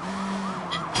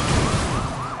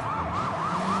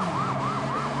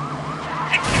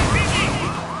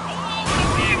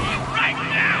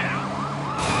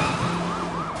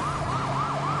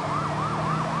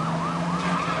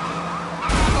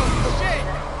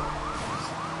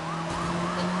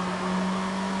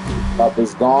 Cop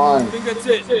is gone. I think that's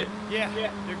it. Yeah,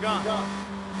 they're gone.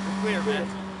 We're clear, man.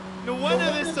 No wonder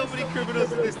there's so many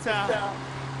criminals in this town.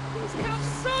 These cops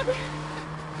suck.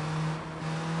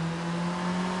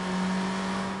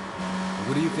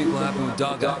 What do you think will happen with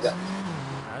Dog Eyes?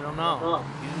 I don't know.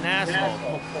 He's an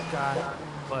asshole, guy,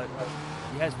 but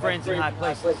he has friends in high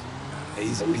places.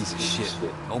 He's a piece of shit.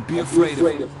 Don't be afraid of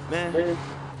him. Man,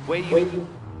 wait you.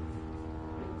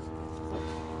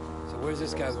 So where's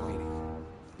this guy we're meeting?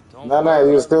 Nana,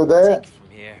 you still there? From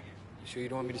here. You sure you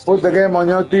don't want me to Put the game on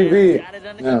your TV. Got it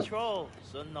under Yeah. control.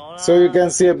 So you can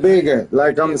see it bigger,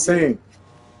 like I'm saying.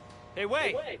 Hey,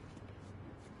 wait.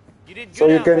 You did good So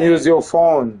you out can there. use your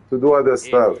phone to do other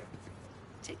stuff.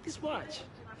 Take this watch.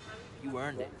 You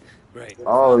earned it. Right.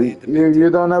 Oh, you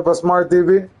don't have a smart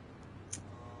TV?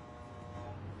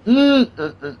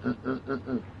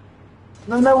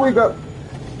 No, we got.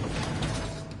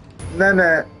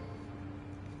 Nana,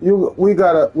 we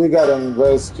gotta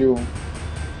invest you.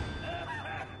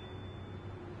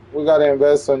 We gotta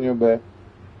invest on you, babe.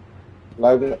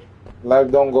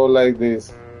 Life don't go like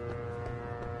this.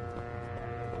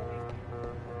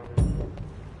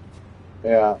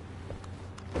 Yeah.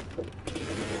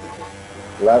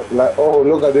 Oh,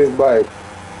 look at this bike.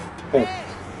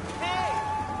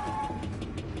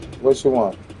 What you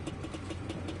want?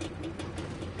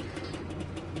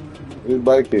 This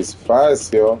bike is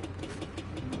fast, yo.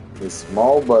 It's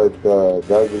small, but does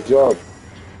the job.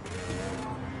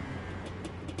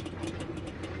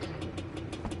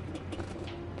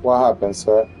 What happened,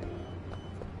 sir?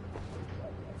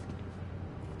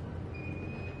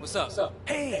 What's up?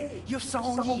 Hey, you're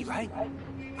Song-Yi, right?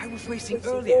 I was racing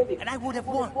earlier, and I would have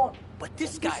won. But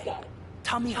this guy,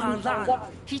 Tommy Han Lan,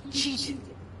 he cheated.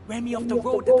 Ran me off the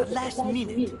road at the last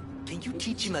minute. Can you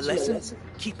teach him a lesson?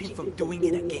 Keep him from doing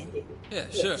it again? Yeah,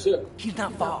 sure. He's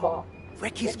not far.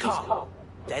 Wreck his car.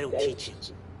 That'll teach him.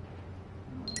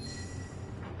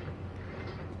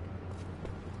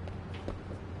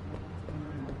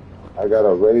 I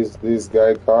gotta race this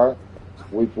guy car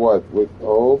with what? With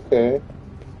okay.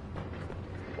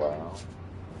 Wow.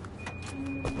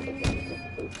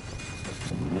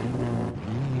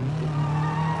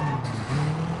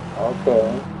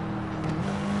 Okay.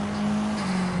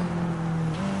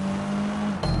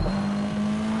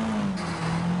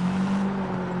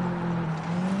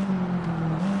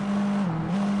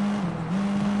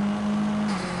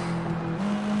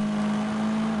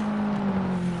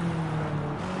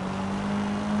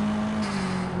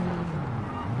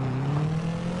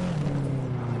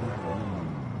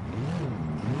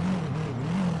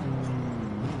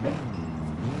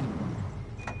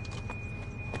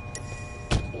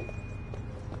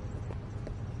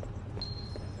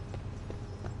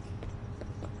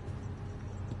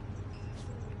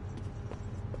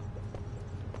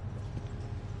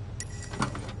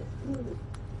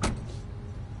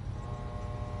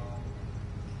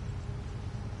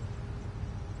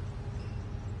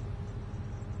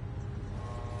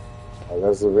 Oh,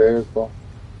 that's the vehicle.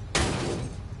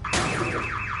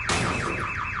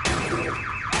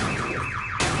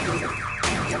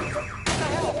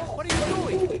 What are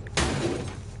you doing?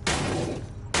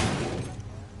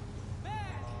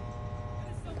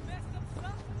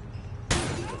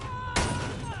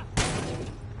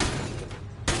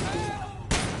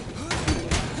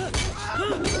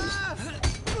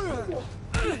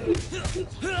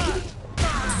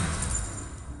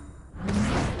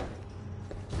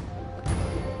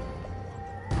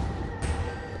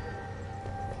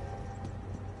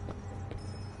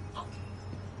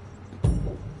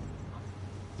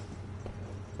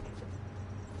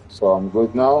 So I'm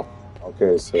good now?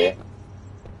 Okay, so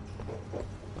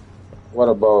what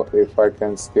about if I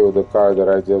can steal the car that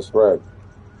I just wrecked?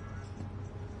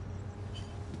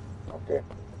 Okay.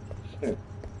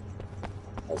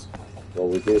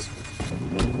 with this one.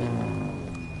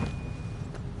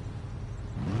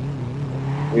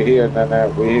 We're here,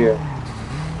 Nana. We're here.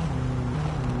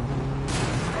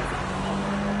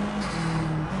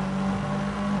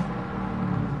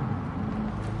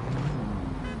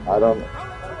 I don't know.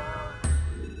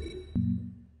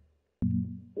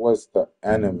 What's the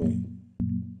enemy?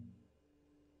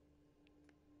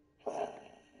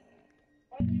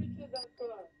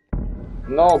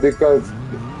 No, because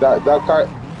that car,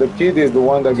 the kid is the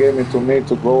one that gave it to me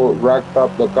to go rack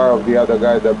up the car of the other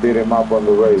guy that beat him up on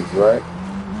the race, right?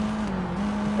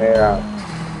 Yeah.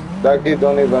 That kid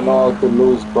don't even know how to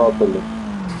lose properly.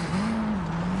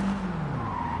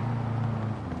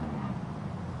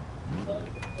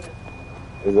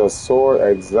 He's a sore,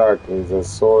 exactly. He's a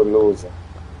sore loser.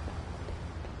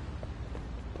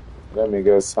 Let me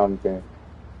get something.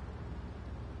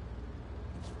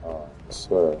 Oh,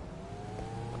 sir.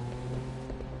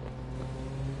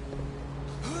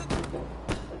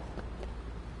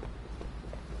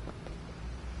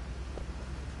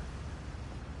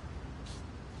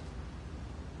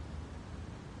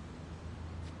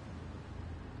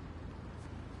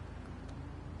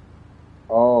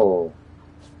 Oh.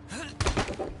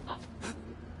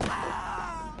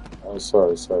 Oh,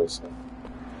 sorry.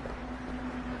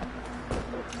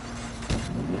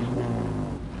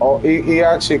 Oh, he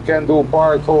actually can do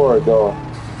parkour though.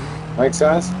 Make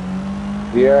sense?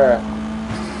 Yeah.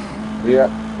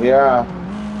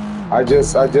 I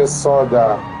just saw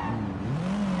that.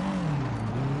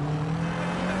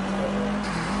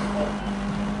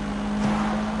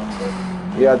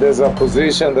 Yeah, there's a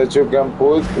position that you can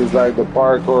put. It's like the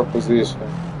parkour position.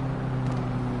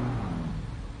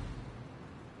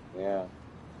 Yeah.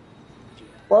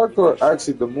 Parkour,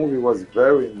 actually, the movie was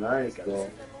very nice though.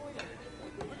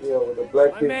 Yeah, with the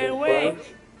black people in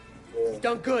front. He's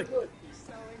done good.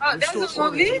 Oh, there's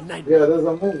a movie? Yeah, there's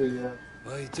a movie, yeah.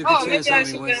 Well, you took Oh, a chance maybe I on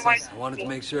me, should Winston. watch I wanted to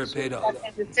make sure it paid off.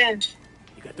 the 10.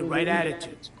 You got the right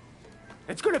attitude.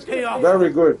 It's gonna pay off. Very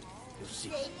good. You'll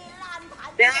see.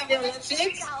 They have it on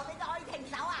Netflix?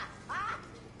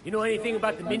 You know anything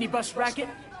about the minibus racket?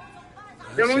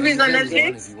 The movie's on If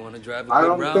Netflix? you want to drive a I good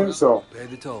don't route, think so. pay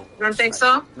the toll. You don't think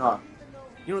so? No.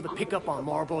 You know the pickup on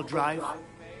Marlboro Drive?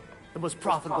 The most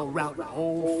profitable route in the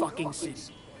whole fucking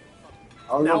city.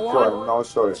 I'll Now look for on, it and I'll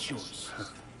show you. it's yours.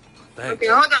 Thanks. Okay,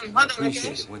 hold on, I okay?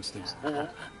 appreciate it, Winston.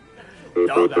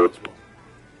 Dog eyes will.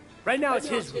 Right now it's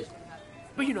his route.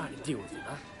 But you know how to deal with it,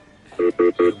 huh?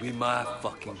 It'll be my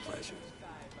fucking pleasure.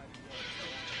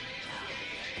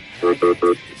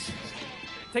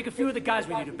 Take a few of the guys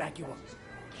with you to back you up.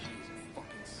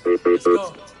 Let's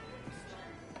go.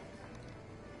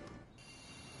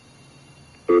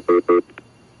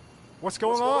 What's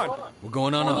going on? We're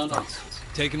going on offense.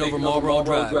 Taking over Marlboro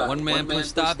Drive. One man per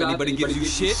stop. Anybody gives you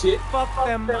shit, Fuck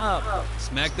them up.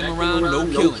 smack them around, no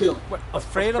killing. What,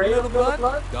 afraid of little blood?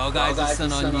 Dog eyes the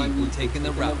sun on you. We're taking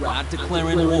the route, not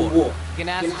declaring war. You can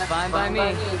ask, it's fine by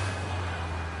me.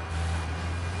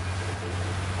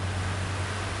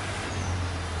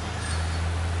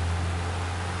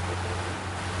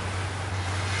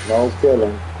 No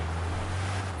killing.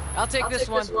 I'll take this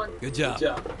one. Good job.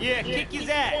 Yeah, kick his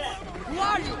ass. Who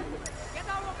are you?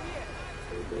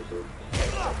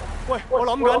 Wait, hold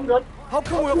on, man. How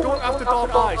come we're going after Dog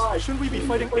Eyes? Shouldn't we be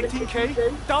fighting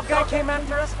 18K? Dog Guy came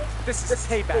after us? This is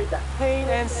payback. Plain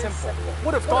and simple.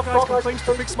 What if Dog Eyes complains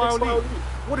to Big Smile Lee?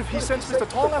 What if he sends Mr.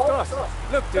 Tall after us?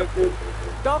 Look, dude.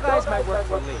 Dog Eyes might work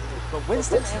for Lee, but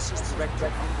Winston answers directly.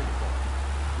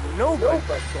 Nobody's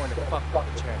going to fuck up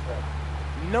the chair.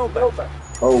 Nobody.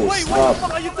 Oh, Wait, what the snap.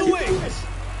 fuck are you doing?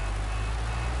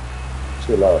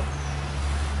 Chill out.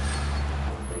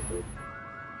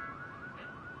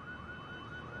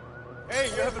 Hey,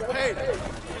 you haven't paid.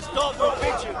 This dog will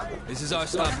beat you. This is our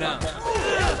stop now.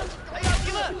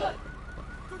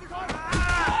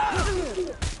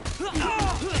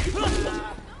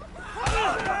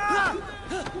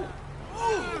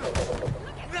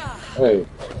 Hey.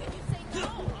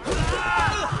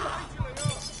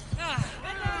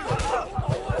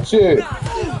 Shit.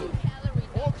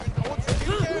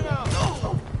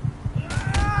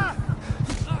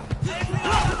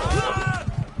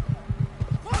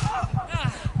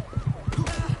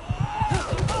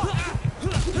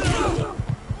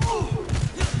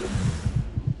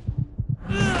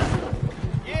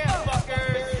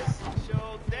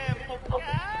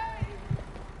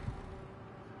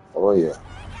 Oh yeah.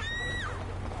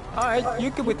 Alright, you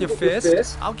good with your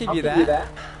fist. I'll give you that.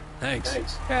 Thanks.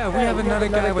 Yeah, we have another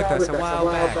guy with us a while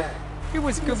back. He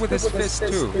was good with his fist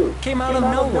too. Came out of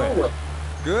nowhere.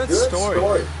 Good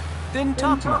story. Didn't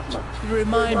talk much. You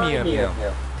remind me of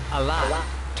him. A lot.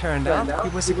 turned out he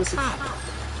was a cop.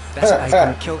 That guy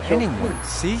can kill anyone,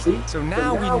 see? So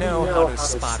now we know how to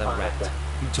spot a rat.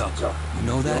 Tucker, you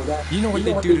know that? You know what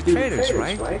they do to traitors,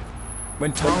 right?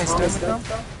 When Tong is done with them,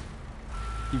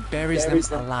 he buries them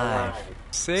alive.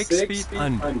 6 feet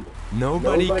under.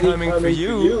 Nobody coming for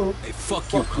you. Hey,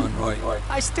 fuck you, Conroy.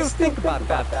 I still think about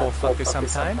that poor fucker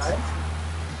sometimes.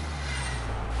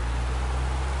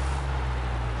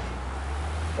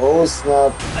 Oh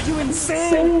snap. Are you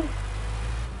insane?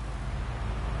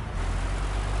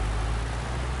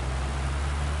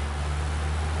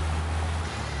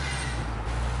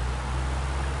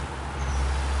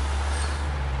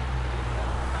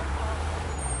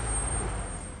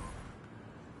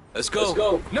 Let's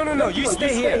go. No, you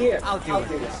stay here. I'll do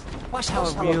it. Watch how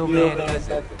a real man does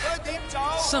it.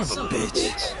 Son of a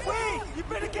bitch. Wait, you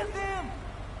better get them.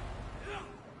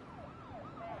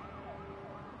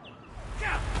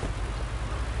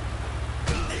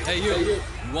 Hey, you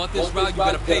want this route, you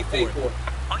gotta pay for it.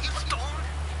 Are you stoned?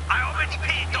 I already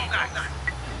paid, don't I?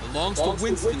 Belongs to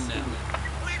Winston now.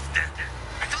 Winston?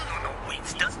 I don't know no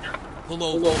Winston. Pull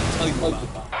over, I'll tell you about it.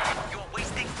 You're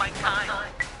wasting my time.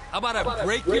 How about I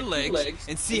break your legs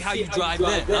and see how you drive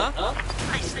then, huh?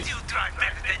 I still drive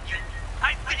better than you.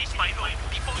 I finished my run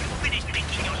before you finished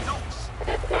picking your nose.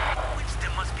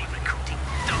 Winston must be recruiting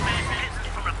dumbass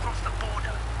peasants from across the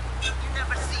border. You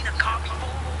never seen a car before?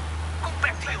 Go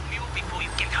back to your mule before you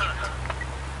get hurt.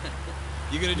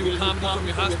 You gonna do a comedy from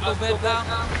your hospital bed, pal?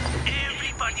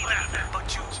 Everybody laughing but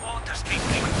you, Walter Street.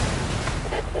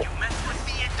 You mess with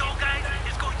me and Dog Eyes,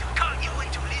 it's going to cut you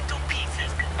into little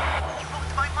pieces. You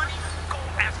want my money? Go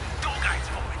ask Dog Eyes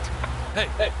for it.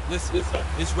 Hey, listen,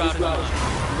 this route is mine.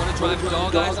 You wanna drive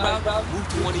Dog Eyes route? Move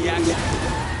to one of the action.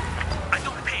 I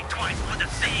don't pay twice for the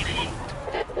same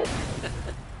route.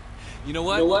 You know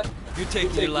what? You're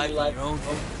taking your life in your own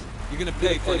hands. You're gonna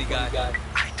pay, funny guy.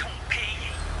 I don't pay.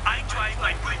 I drive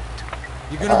my route.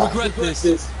 You're gonna regret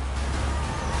this.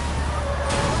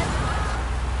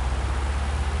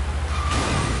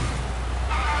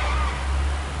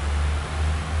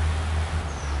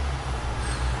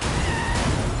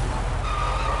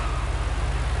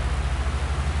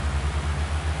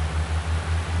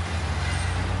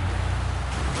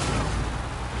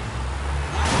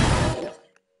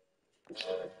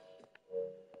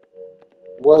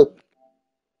 What?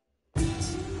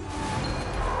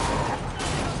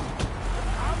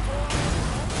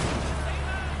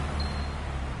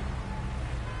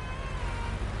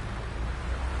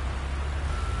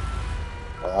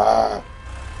 Ah.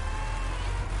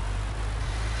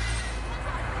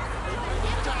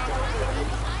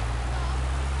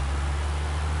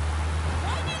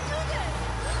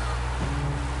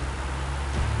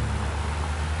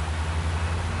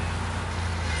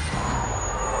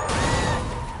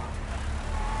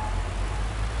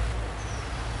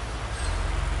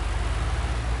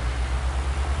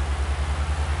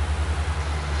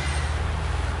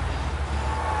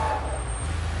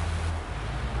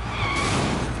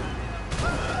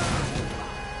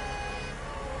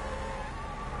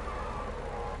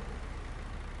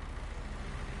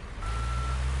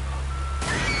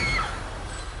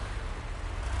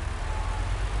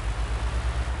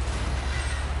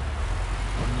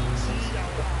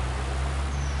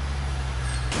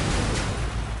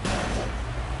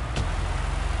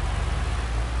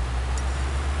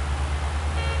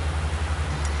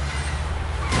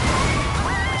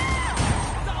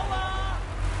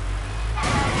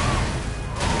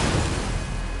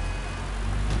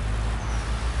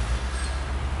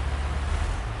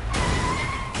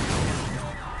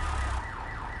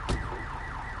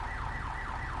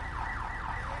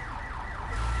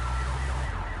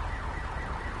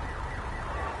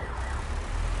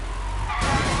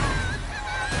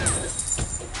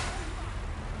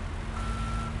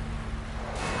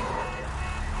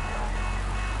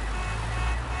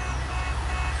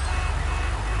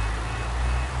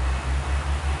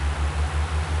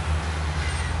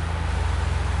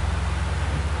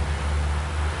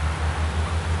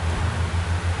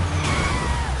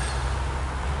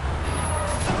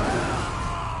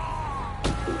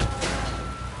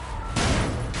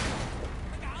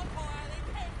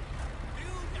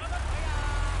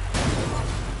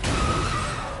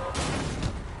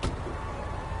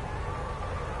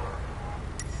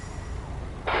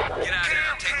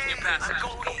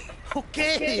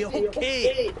 Okay.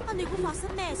 你估發生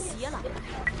咩事啊嗱？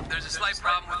 There's a slight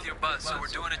problem with your bus, so we're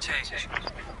doing a change.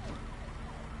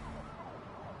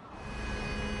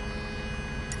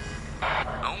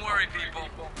 Don't worry, people.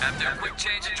 After a quick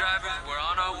change of drivers, we're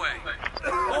on our way.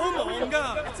 我好忙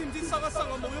㗎，你知唔知收一收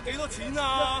我冇咗幾多錢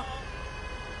啊？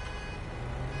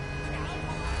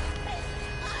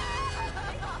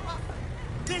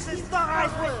 This is Dark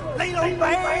Eyes World. Lay low,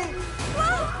 bang.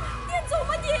 店做乜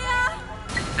嘢啊？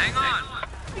 Hang on.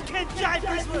 We can't drive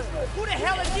this one. Who the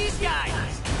hell are these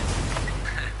guys?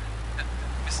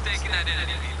 Mistaken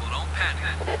identity, people. Don't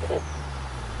panic.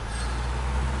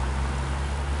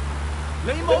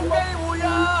 你冇機會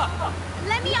啊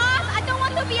Let me off! I don't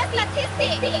want to be a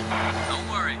statistic! Don't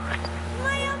worry. 唔係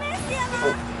有咩事啊嘛？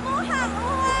唔好嚇我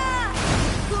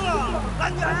啊！撚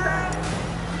人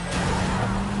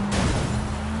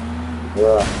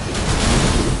Yeah.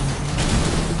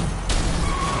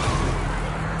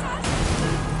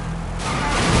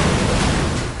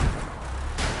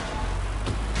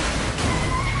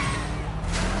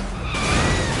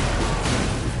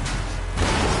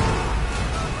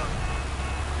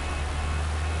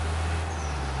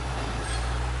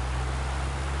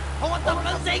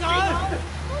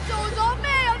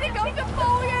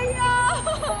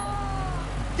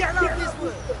 Get out this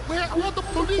way! Where are the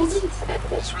police?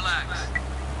 Just relax.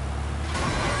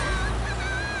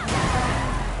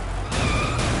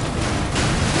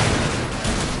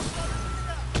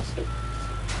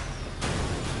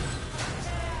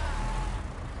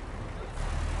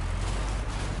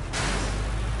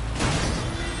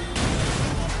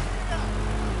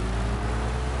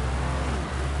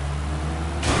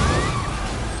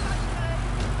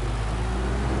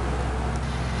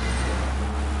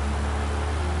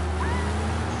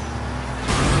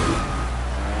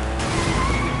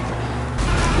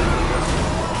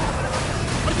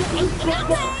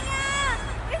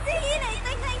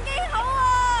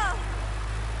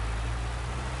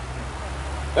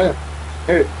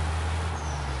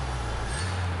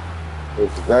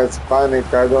 If that's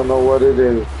panic, I don't know what it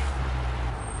is.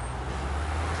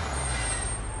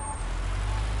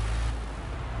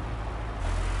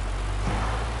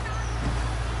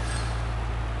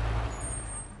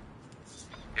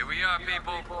 Here we are,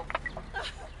 people.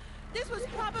 This was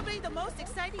probably the most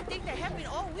exciting thing that happened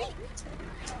all week.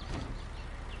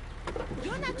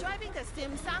 You're not driving the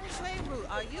Sim Sang Shui route,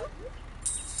 are you?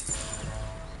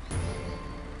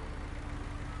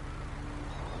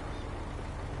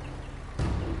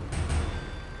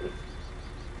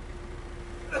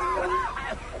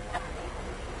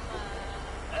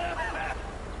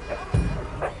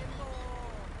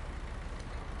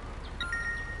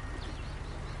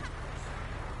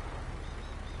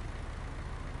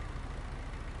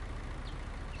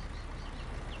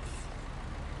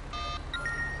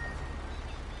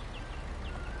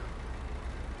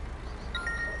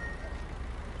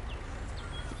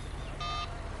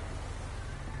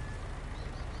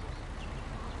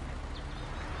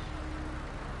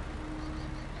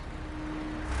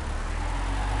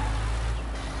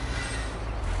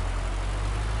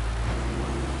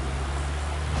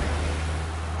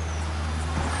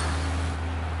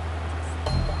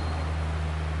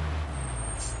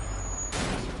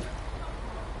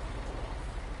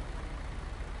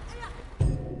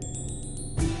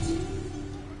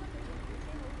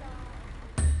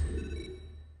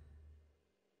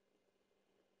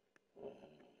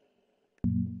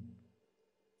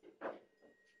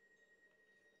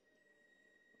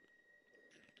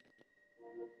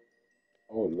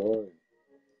 Oh Lord,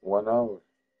 1 hour.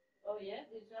 Oh yeah,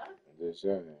 déjà? Déjà,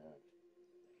 yeah.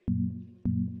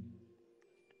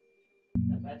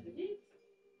 Ça passe vite.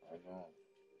 I know.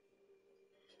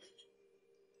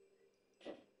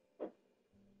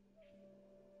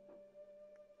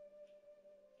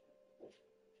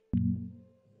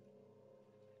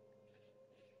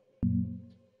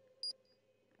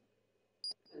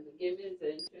 And the game is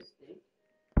interesting.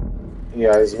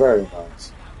 Yeah, it's very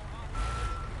nice.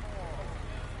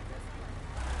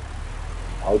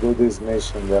 I'll do this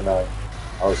mission, then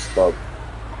I'll stop.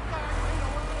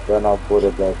 Then I'll put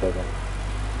it back again.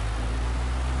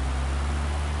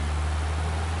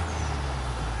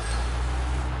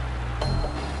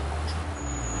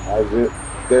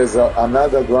 There's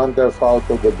another Grand Theft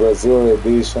Auto, the Brazil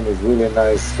edition is really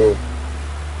nice too.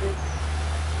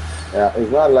 Yeah,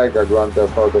 it's not like a Grand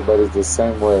Theft Auto, but it's the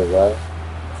same way, right?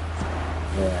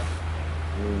 Yeah.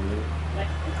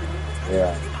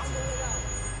 Yeah.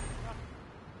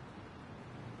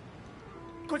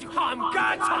 嗰條冚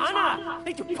家鏟啊！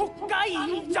你條仆街耳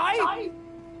仔！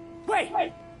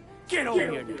喂 ，get over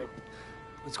here now!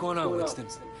 What's going on, Winston?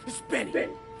 It's Benny,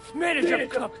 manager of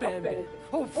Club Bamboo,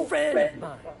 old friend of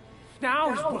mine.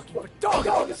 Now he's working for Dog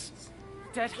Eyes.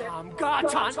 That冚家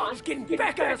鏟is getting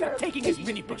back at us for taking his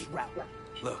minibus route.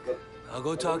 Look, I'll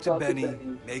go talk to Benny,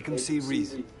 make him see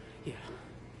reason.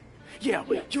 Yeah,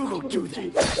 you go do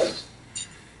that.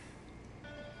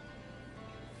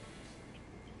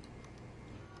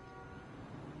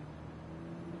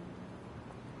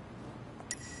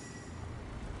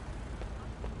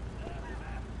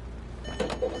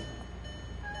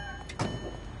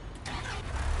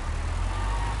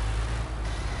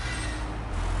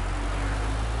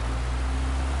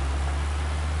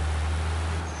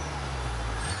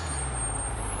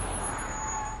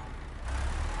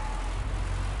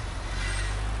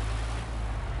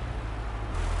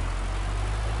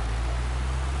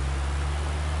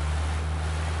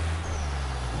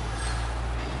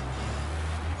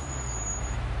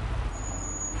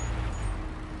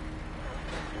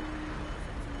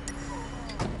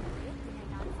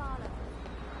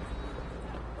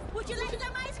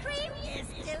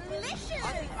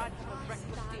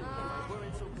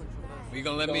 You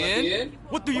gonna let me in?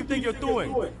 What do you think you're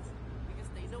doing?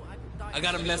 I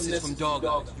got a message from Dog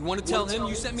Eyes. You want to tell him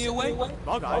you sent me away?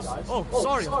 Dog Eyes? Oh,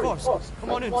 sorry, of course.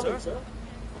 Come on in, sir.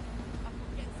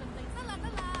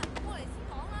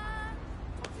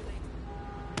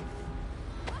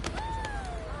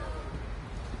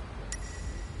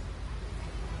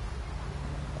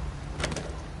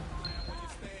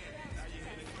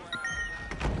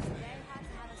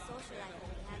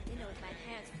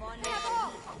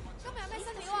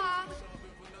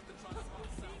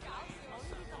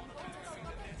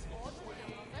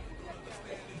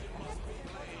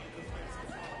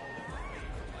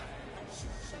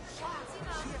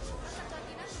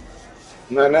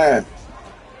 Nene.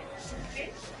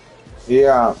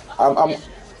 Yeah,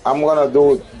 I'm gonna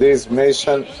do this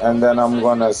mission and then I'm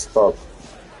gonna stop.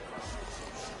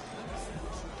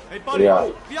 Hey, buddy.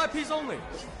 Yeah. VIPs only.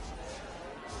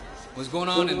 What's going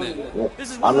on in there? Yeah.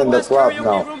 This is one I'm of in the the best club karaoke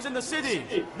now. rooms in the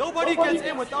city. Nobody gets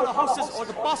in without a hostess or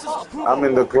the boss's approval. I'm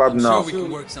in the club I'm now. sure we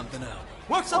can work something out.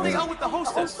 Work something out with the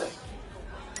hostess.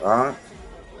 Huh?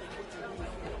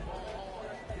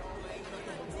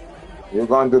 You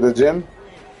going to the gym?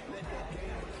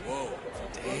 Whoa,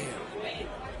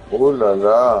 damn. Ooh la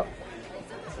la.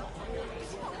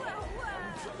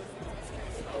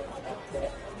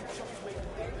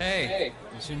 Hey,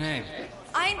 what's your name?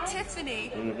 I'm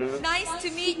Tiffany. Nice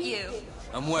to meet you.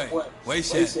 I'm Wei. Wei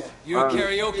Shen. You're a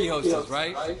karaoke hostess,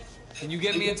 right? Can you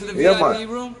get me into the Yeah, VIP man.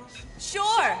 room?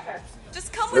 Sure.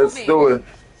 Just come with Let's me. do it.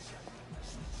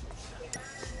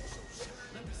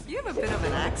 You have a bit of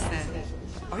an accent.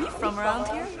 Are you from around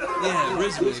here? Yeah,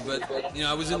 originally, but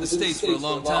I was in the States for a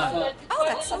long time. Oh,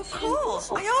 that's so cool.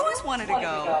 I always wanted to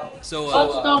go. So,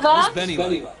 Kizomba? what's Benny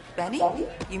like? Benny?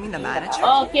 You mean the manager?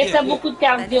 Ok, fais beaucoup de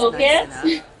cardio, ok? Benny's nice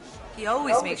enough. He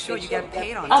always makes sure you get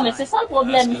paid on Ah, mais c'est time. ça le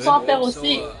problème, il faut en faire So,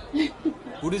 aussi.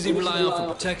 who does he rely on for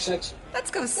protection?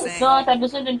 Let's go sing. Non, t'as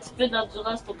besoin d'un petit peu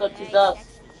d'endurance pour quand tu danses.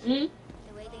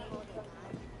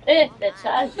 Eh, t'es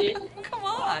chargé. Come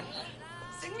on.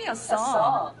 Sing me a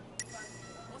song.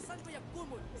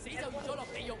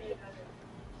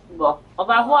 Bon, on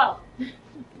va voir.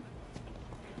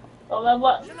 On va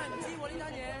voir.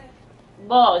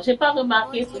 Bon, j'ai pas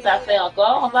remarqué ce que t'as fait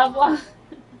encore. On va voir.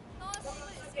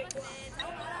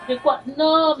 C'est quoi?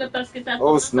 Non, mais parce que t'as Oh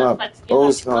commencé à snap. pratiquer Oh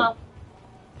rapidement. snap.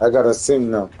 I gotta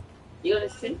sing now. You wanna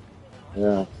sing?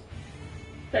 Yeah.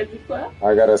 T'as dit quoi?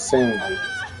 I gotta sing.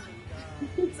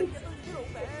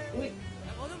 Oui.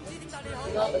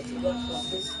 Non, parce que je dois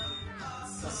chanter.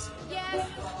 Yes,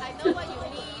 I know what you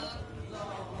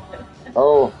mean.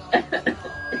 Oh.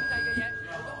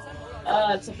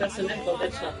 Ah, ce personnage qu'on va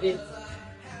chanter.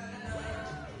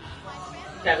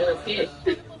 Karaoke.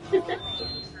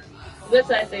 What's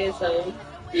I say so?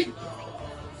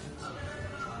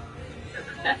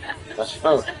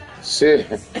 Oh, shit.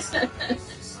 C'est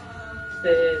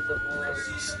drôle.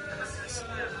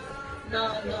 Non,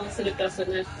 non, c'est le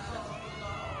personnage.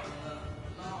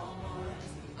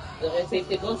 J'aurais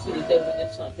été bon s'il était venu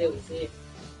chanter aussi.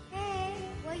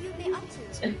 What you been up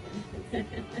to?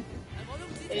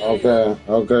 Okay,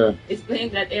 okay. He's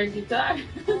playing that air guitar.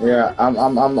 Yeah, I'm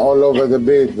all over the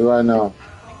beat right now.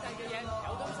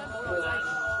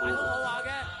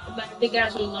 Bah,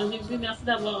 dégage, non, j'ai vu, merci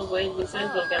d'avoir envoyé le message,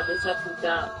 je vais regarder ça plus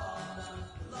tard.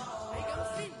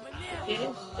 Ok?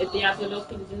 Et puis après l'autre,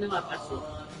 il me dit non, on va passer.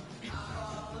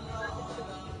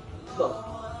 Bon.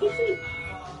 Ici.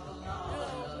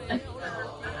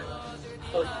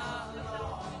 Oh.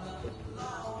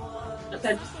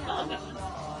 T'as dit ça, mais...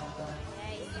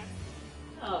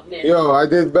 Oh, man. Yo, I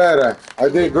did better. I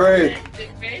did great.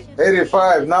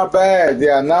 85, not bad.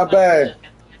 Yeah, not bad.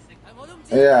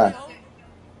 Yeah.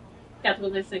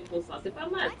 85%, c'est pas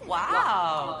mal.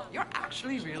 Wow. You're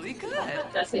actually really good.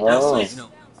 Ça, c'est Oh.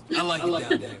 I like it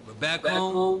down there, but back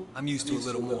home, I'm used to a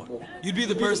little more. You'd be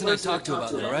the person I talk to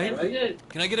about that, right?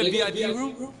 Can I get a VIP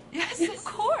room? Yes, of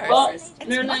course. Bon, It's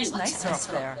very much nice. nicer up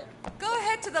there. Go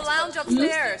ahead to the lounge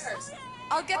upstairs.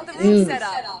 I'll get the room set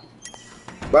up.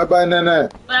 Bye bye, Nene.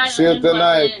 Bye, See you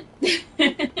tonight.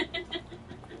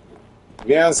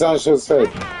 Viens sans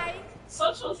chaussettes.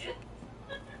 Sans chaussettes.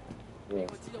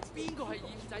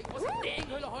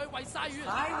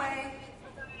 Highway.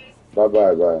 Bye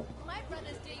bye, bye. My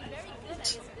brother's doing very good at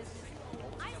his business.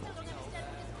 I still don't understand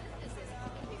what his business is,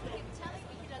 but people keep telling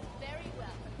me he does very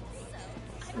well. So,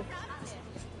 I'm proud of him.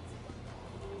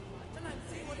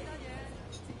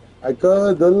 I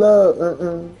got the love.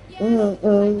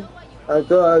 I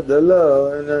got the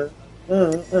love.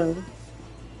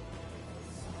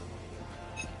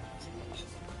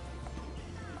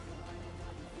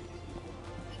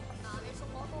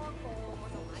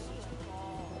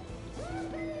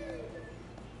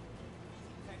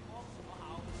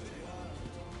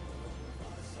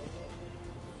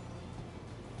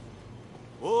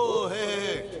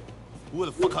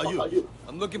 who the fuck are you?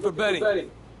 I'm looking for Benny.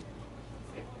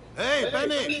 Hey,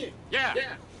 Benny! Yeah.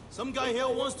 Some guy here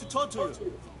wants to talk to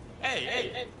you.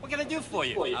 Hey, what can I do for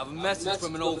you? I have a message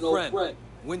from an old friend.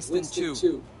 Winston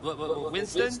Chu.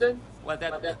 Winston? Well,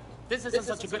 this isn't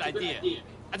such a good idea.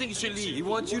 I think you should leave. He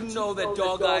wants you to know that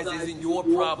Dog Eyes isn't your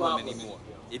problem anymore.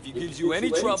 If he gives you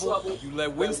any trouble, you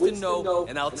let Winston know,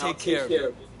 and I'll take care of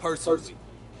it, personally.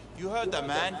 You heard that,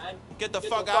 man. Get the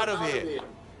fuck out of here.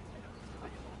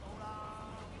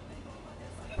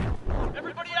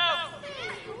 Everybody out!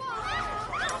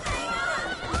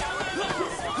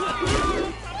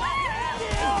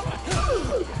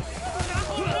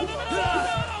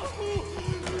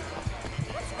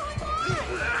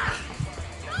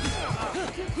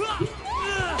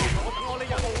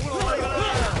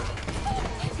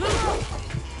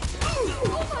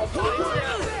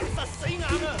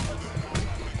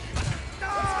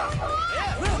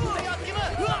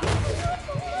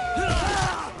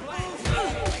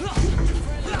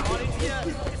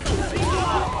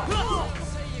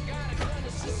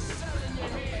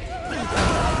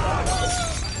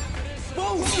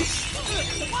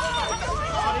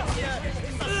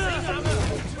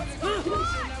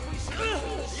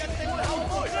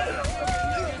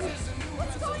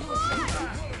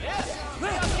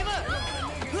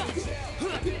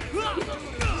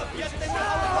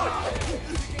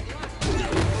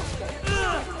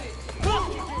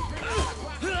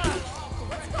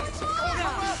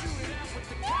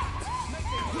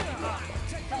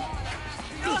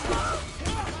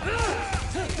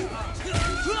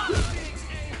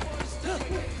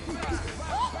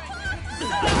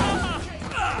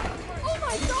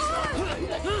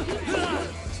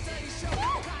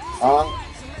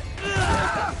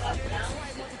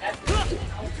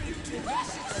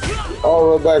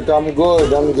 Oh, Rebecca, I'm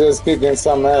good. I'm just kicking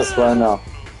some ass right now.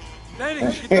 Benny,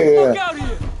 get the fuck out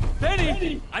here!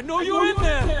 Benny, I know you're in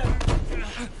there!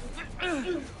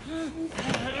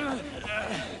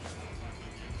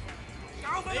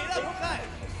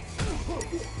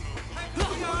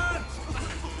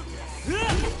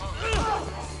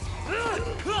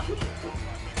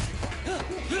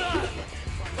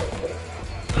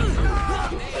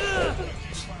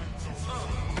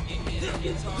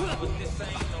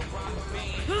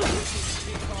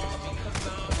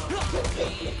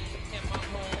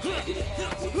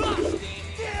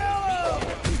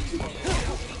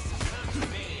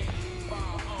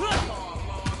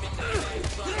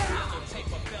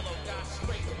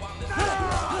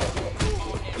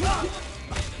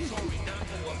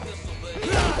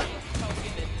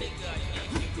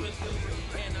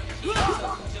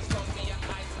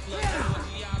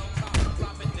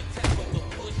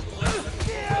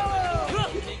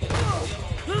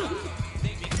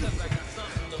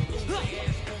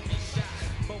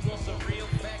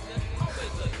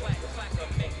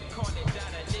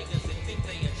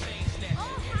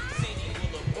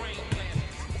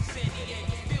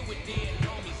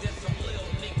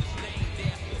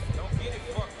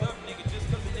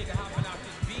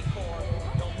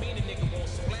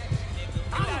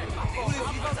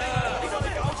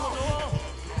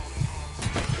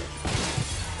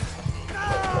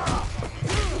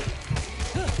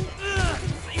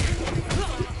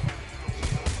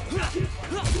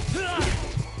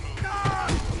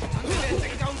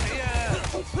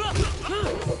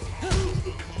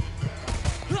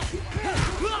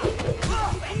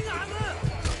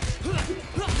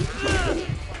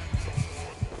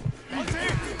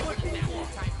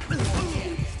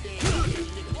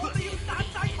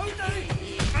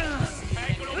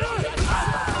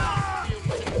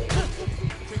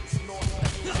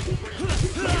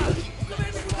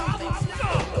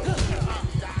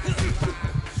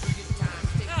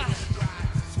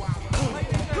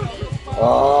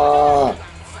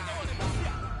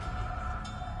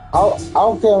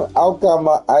 How come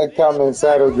I come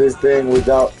inside of this thing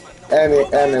without any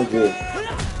energy?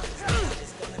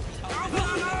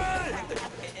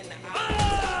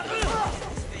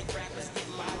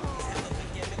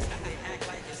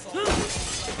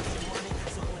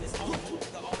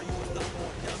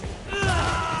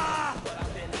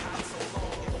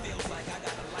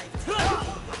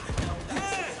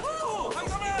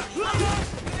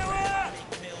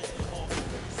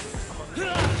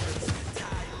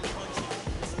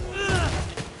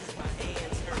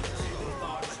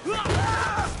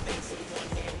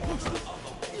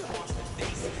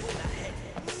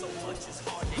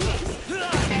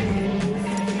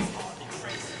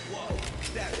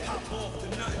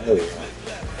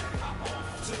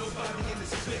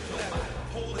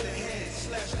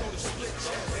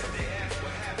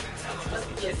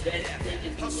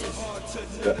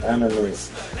 The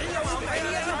enemies.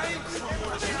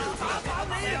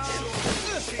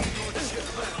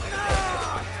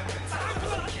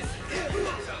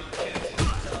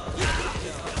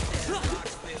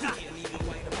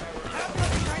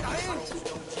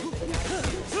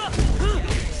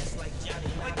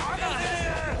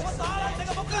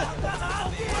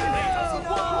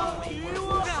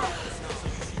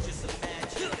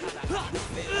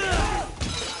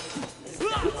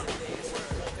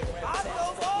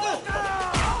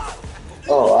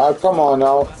 Oh, come on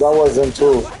now. That wasn't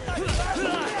true.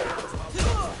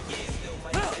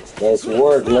 Let's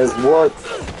work. Let's work.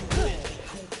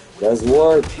 Let's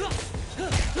work.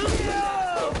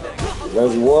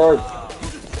 Let's work.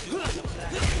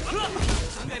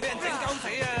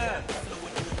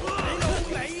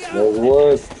 Let's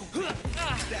work.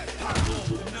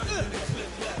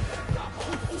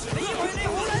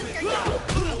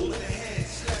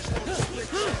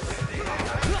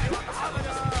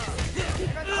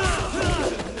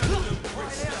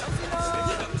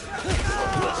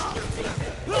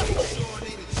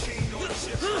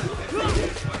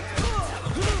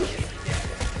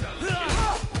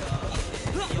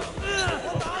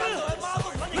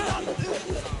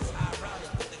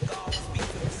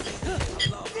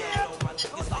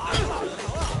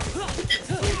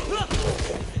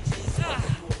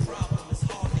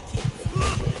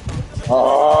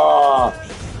 Oh,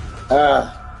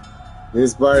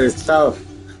 this part is tough.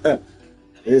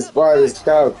 This part is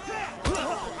tough.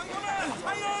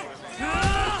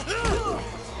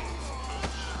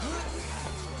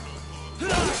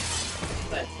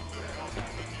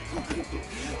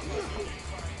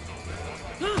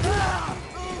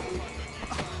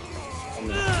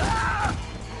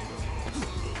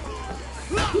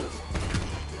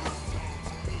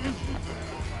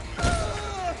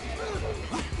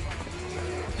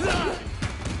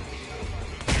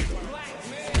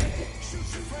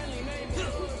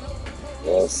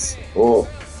 Yes. Oh,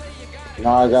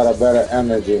 now I got a better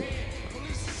energy.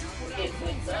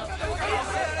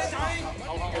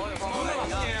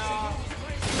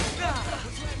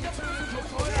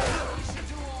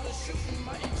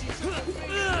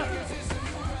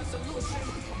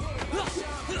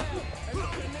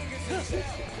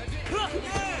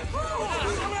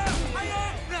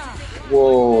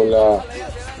 Whoa, la.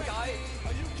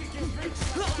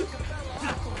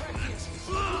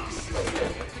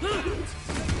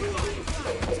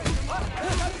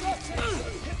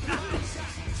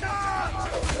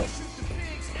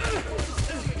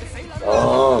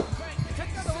 Oh.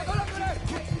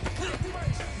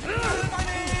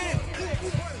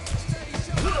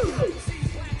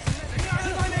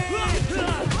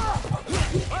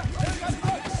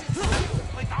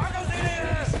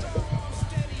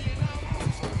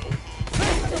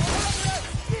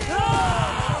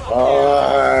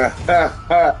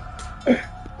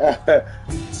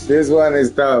 This one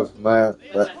is tough, man.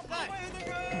 But,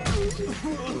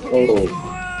 oh.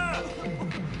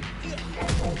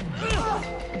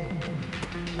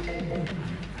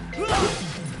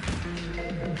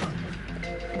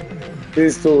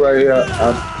 These two right here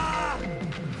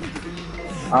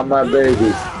are my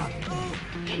babies.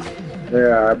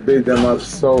 Yeah, I beat them up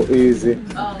so easy.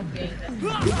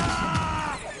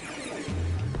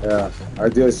 Yeah, I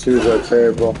just choose a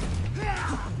table.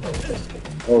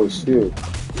 Oh shoot.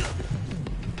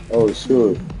 Oh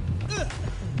shoot.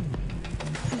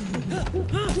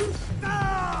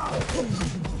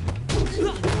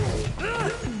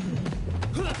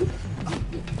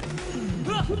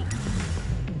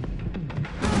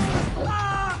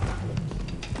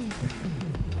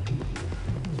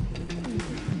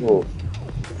 Oh,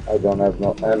 I don't have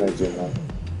no energy now.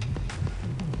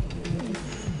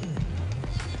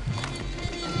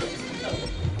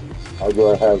 How do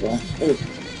I have it?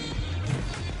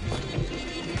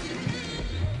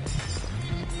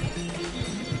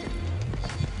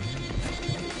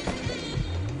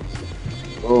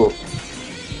 Oh.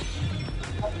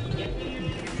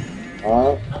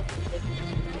 Huh?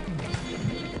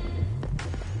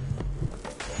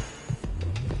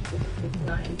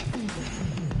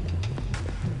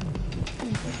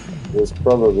 There's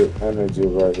probably energy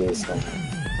right here somewhere.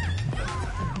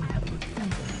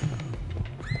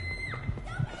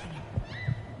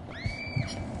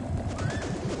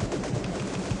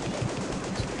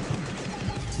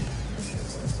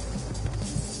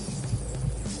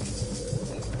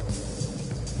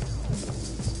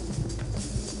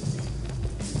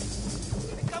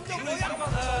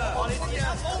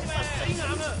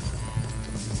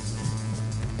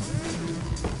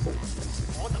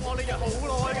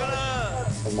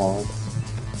 Come on.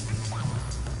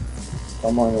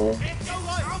 Come on, man.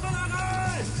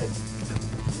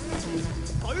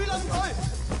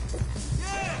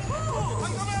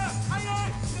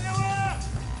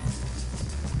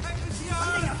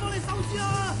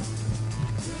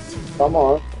 Come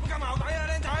on.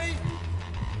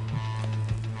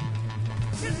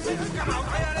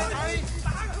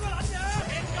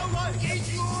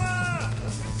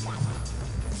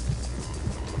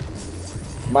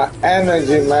 My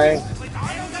energy, man.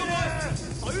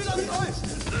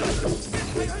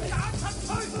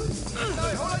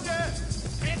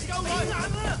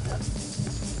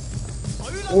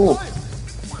 Ooh.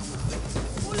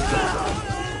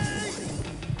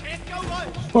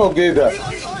 Okay, that.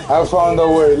 I found a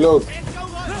way. Look.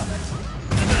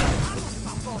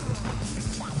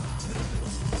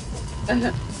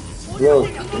 Look.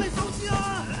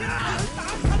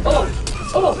 Oh,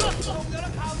 oh,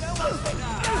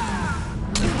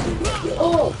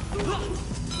 oh.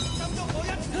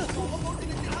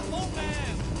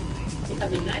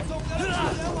 That'd be nice.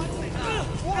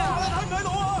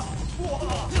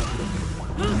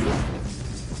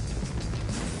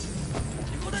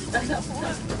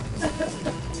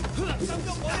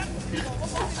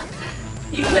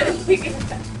 You better figure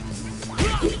it out.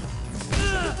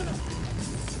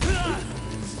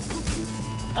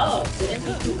 Oh, the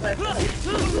MP2 by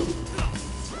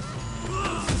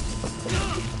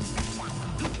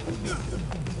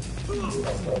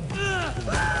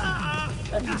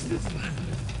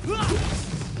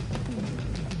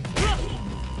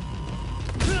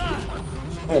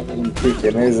I'm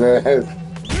kicking his ass.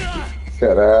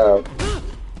 Shut up.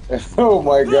 Oh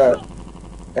my god.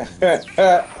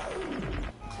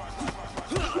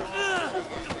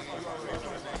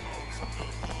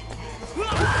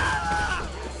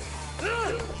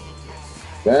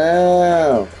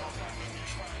 Damn.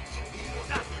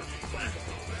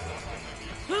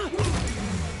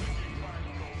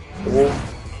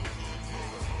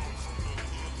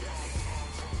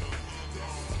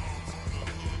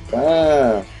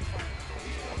 Damn.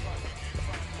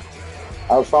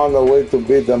 I found a way to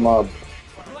beat them up.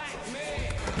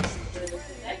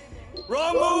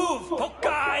 Wrong move!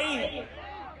 Tokai!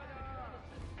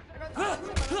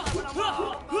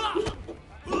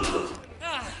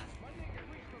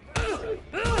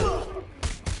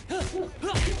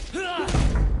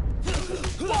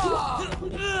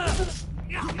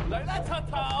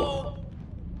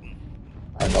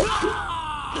 I know.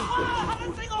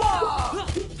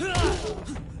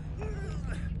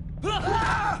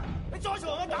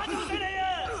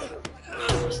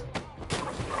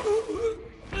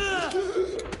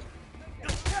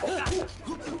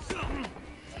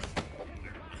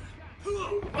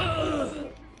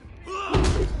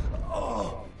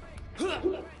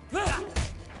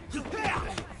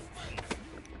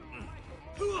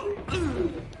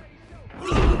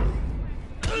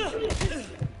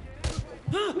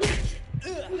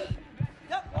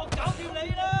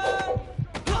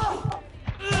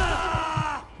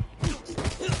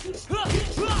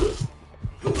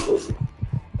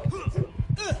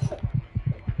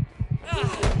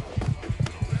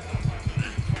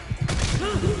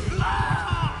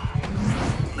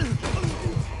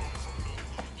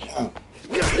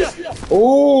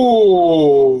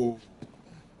 Ooh.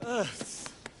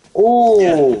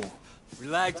 Ooh.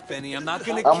 Relax, Benny. I'm not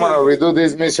gonna I'm gonna redo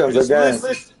these missions again.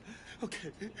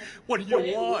 Okay, what do you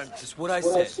want? Just what I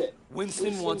said.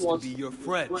 Winston wants to be your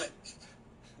friend.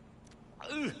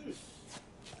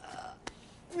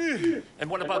 And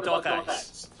what about Dog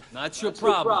Eyes? Not your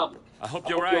problem. I hope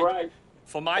you're right.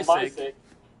 For my sake.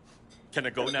 Can I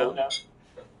go now?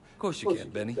 Of course you can,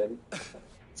 Benny.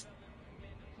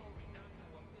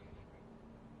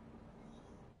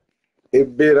 He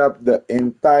beat up the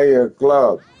entire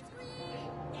club.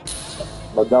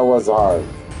 But that was hard.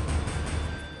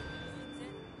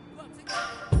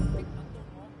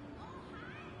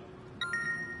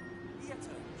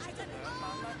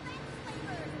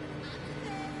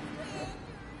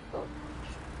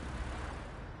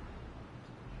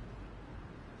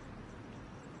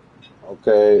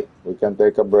 Okay, we can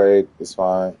take a break. It's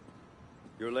fine.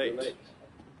 You're late.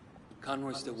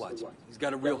 Conroy's still watching. He's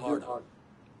got a real hard on.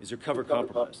 Is your cover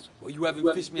compromised? Well, you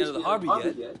haven't fished me out of the harbor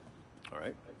yet. All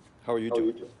right. How are you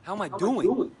doing? How am I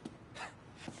doing?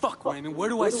 Fuck, Raymond, where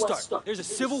do I start? There's a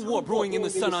civil war brewing in the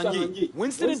Sun on Yi.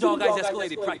 Winston and Dog Eyes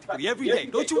escalated practically every day.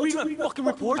 Don't you read my fucking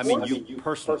reports? I mean, you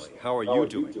personally. How are you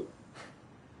doing?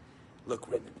 Look,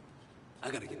 Raymond,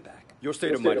 I gotta get back. Your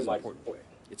state of mind is important.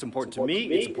 It's important to me.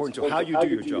 It's important to how you do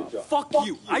your job. Fuck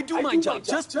you. I do my job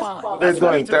just fine. They're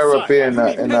doing therapy in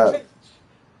a...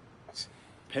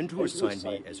 Pendrew assigned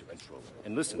me as your controller.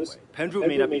 And listen, Wei, Pendrew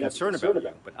may not be concerned about you,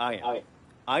 but I am.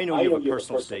 I know you have a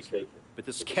personal stake here, but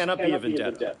this cannot be a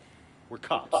vendetta. We're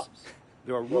cops.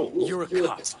 There are rules. You're a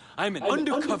cop. I'm an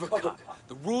undercover cop.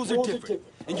 The rules are different.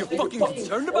 And you're fucking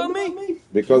concerned about me?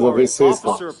 Because of his system.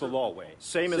 Officer of the law, Wei.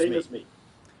 Same as me.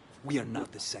 We are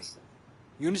not the same.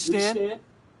 You understand?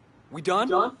 We done?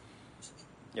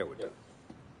 Yeah, we're done.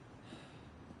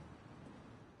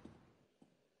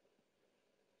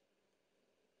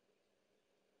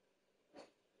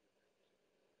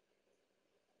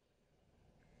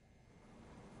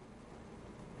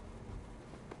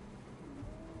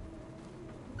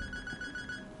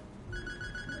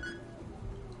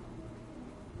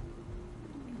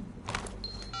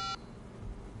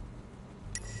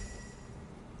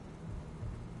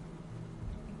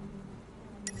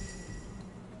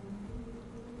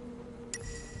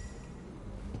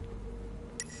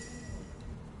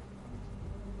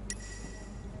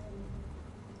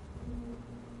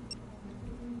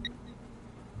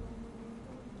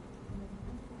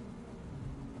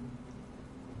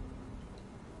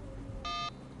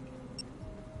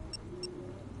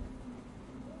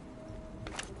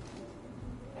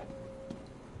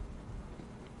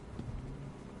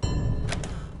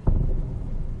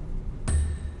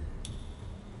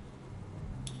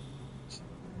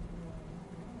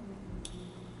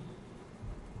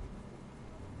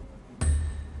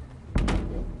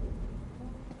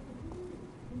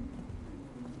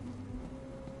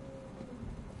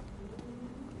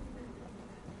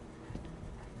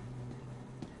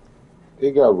 He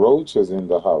got roaches in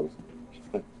the house.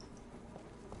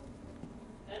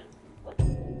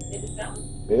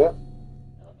 Yeah.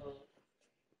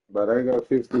 But I got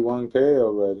 51K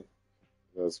already.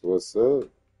 That's what's up.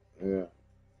 Yeah.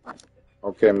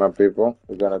 Okay, my people,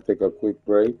 we're gonna take a quick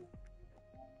break.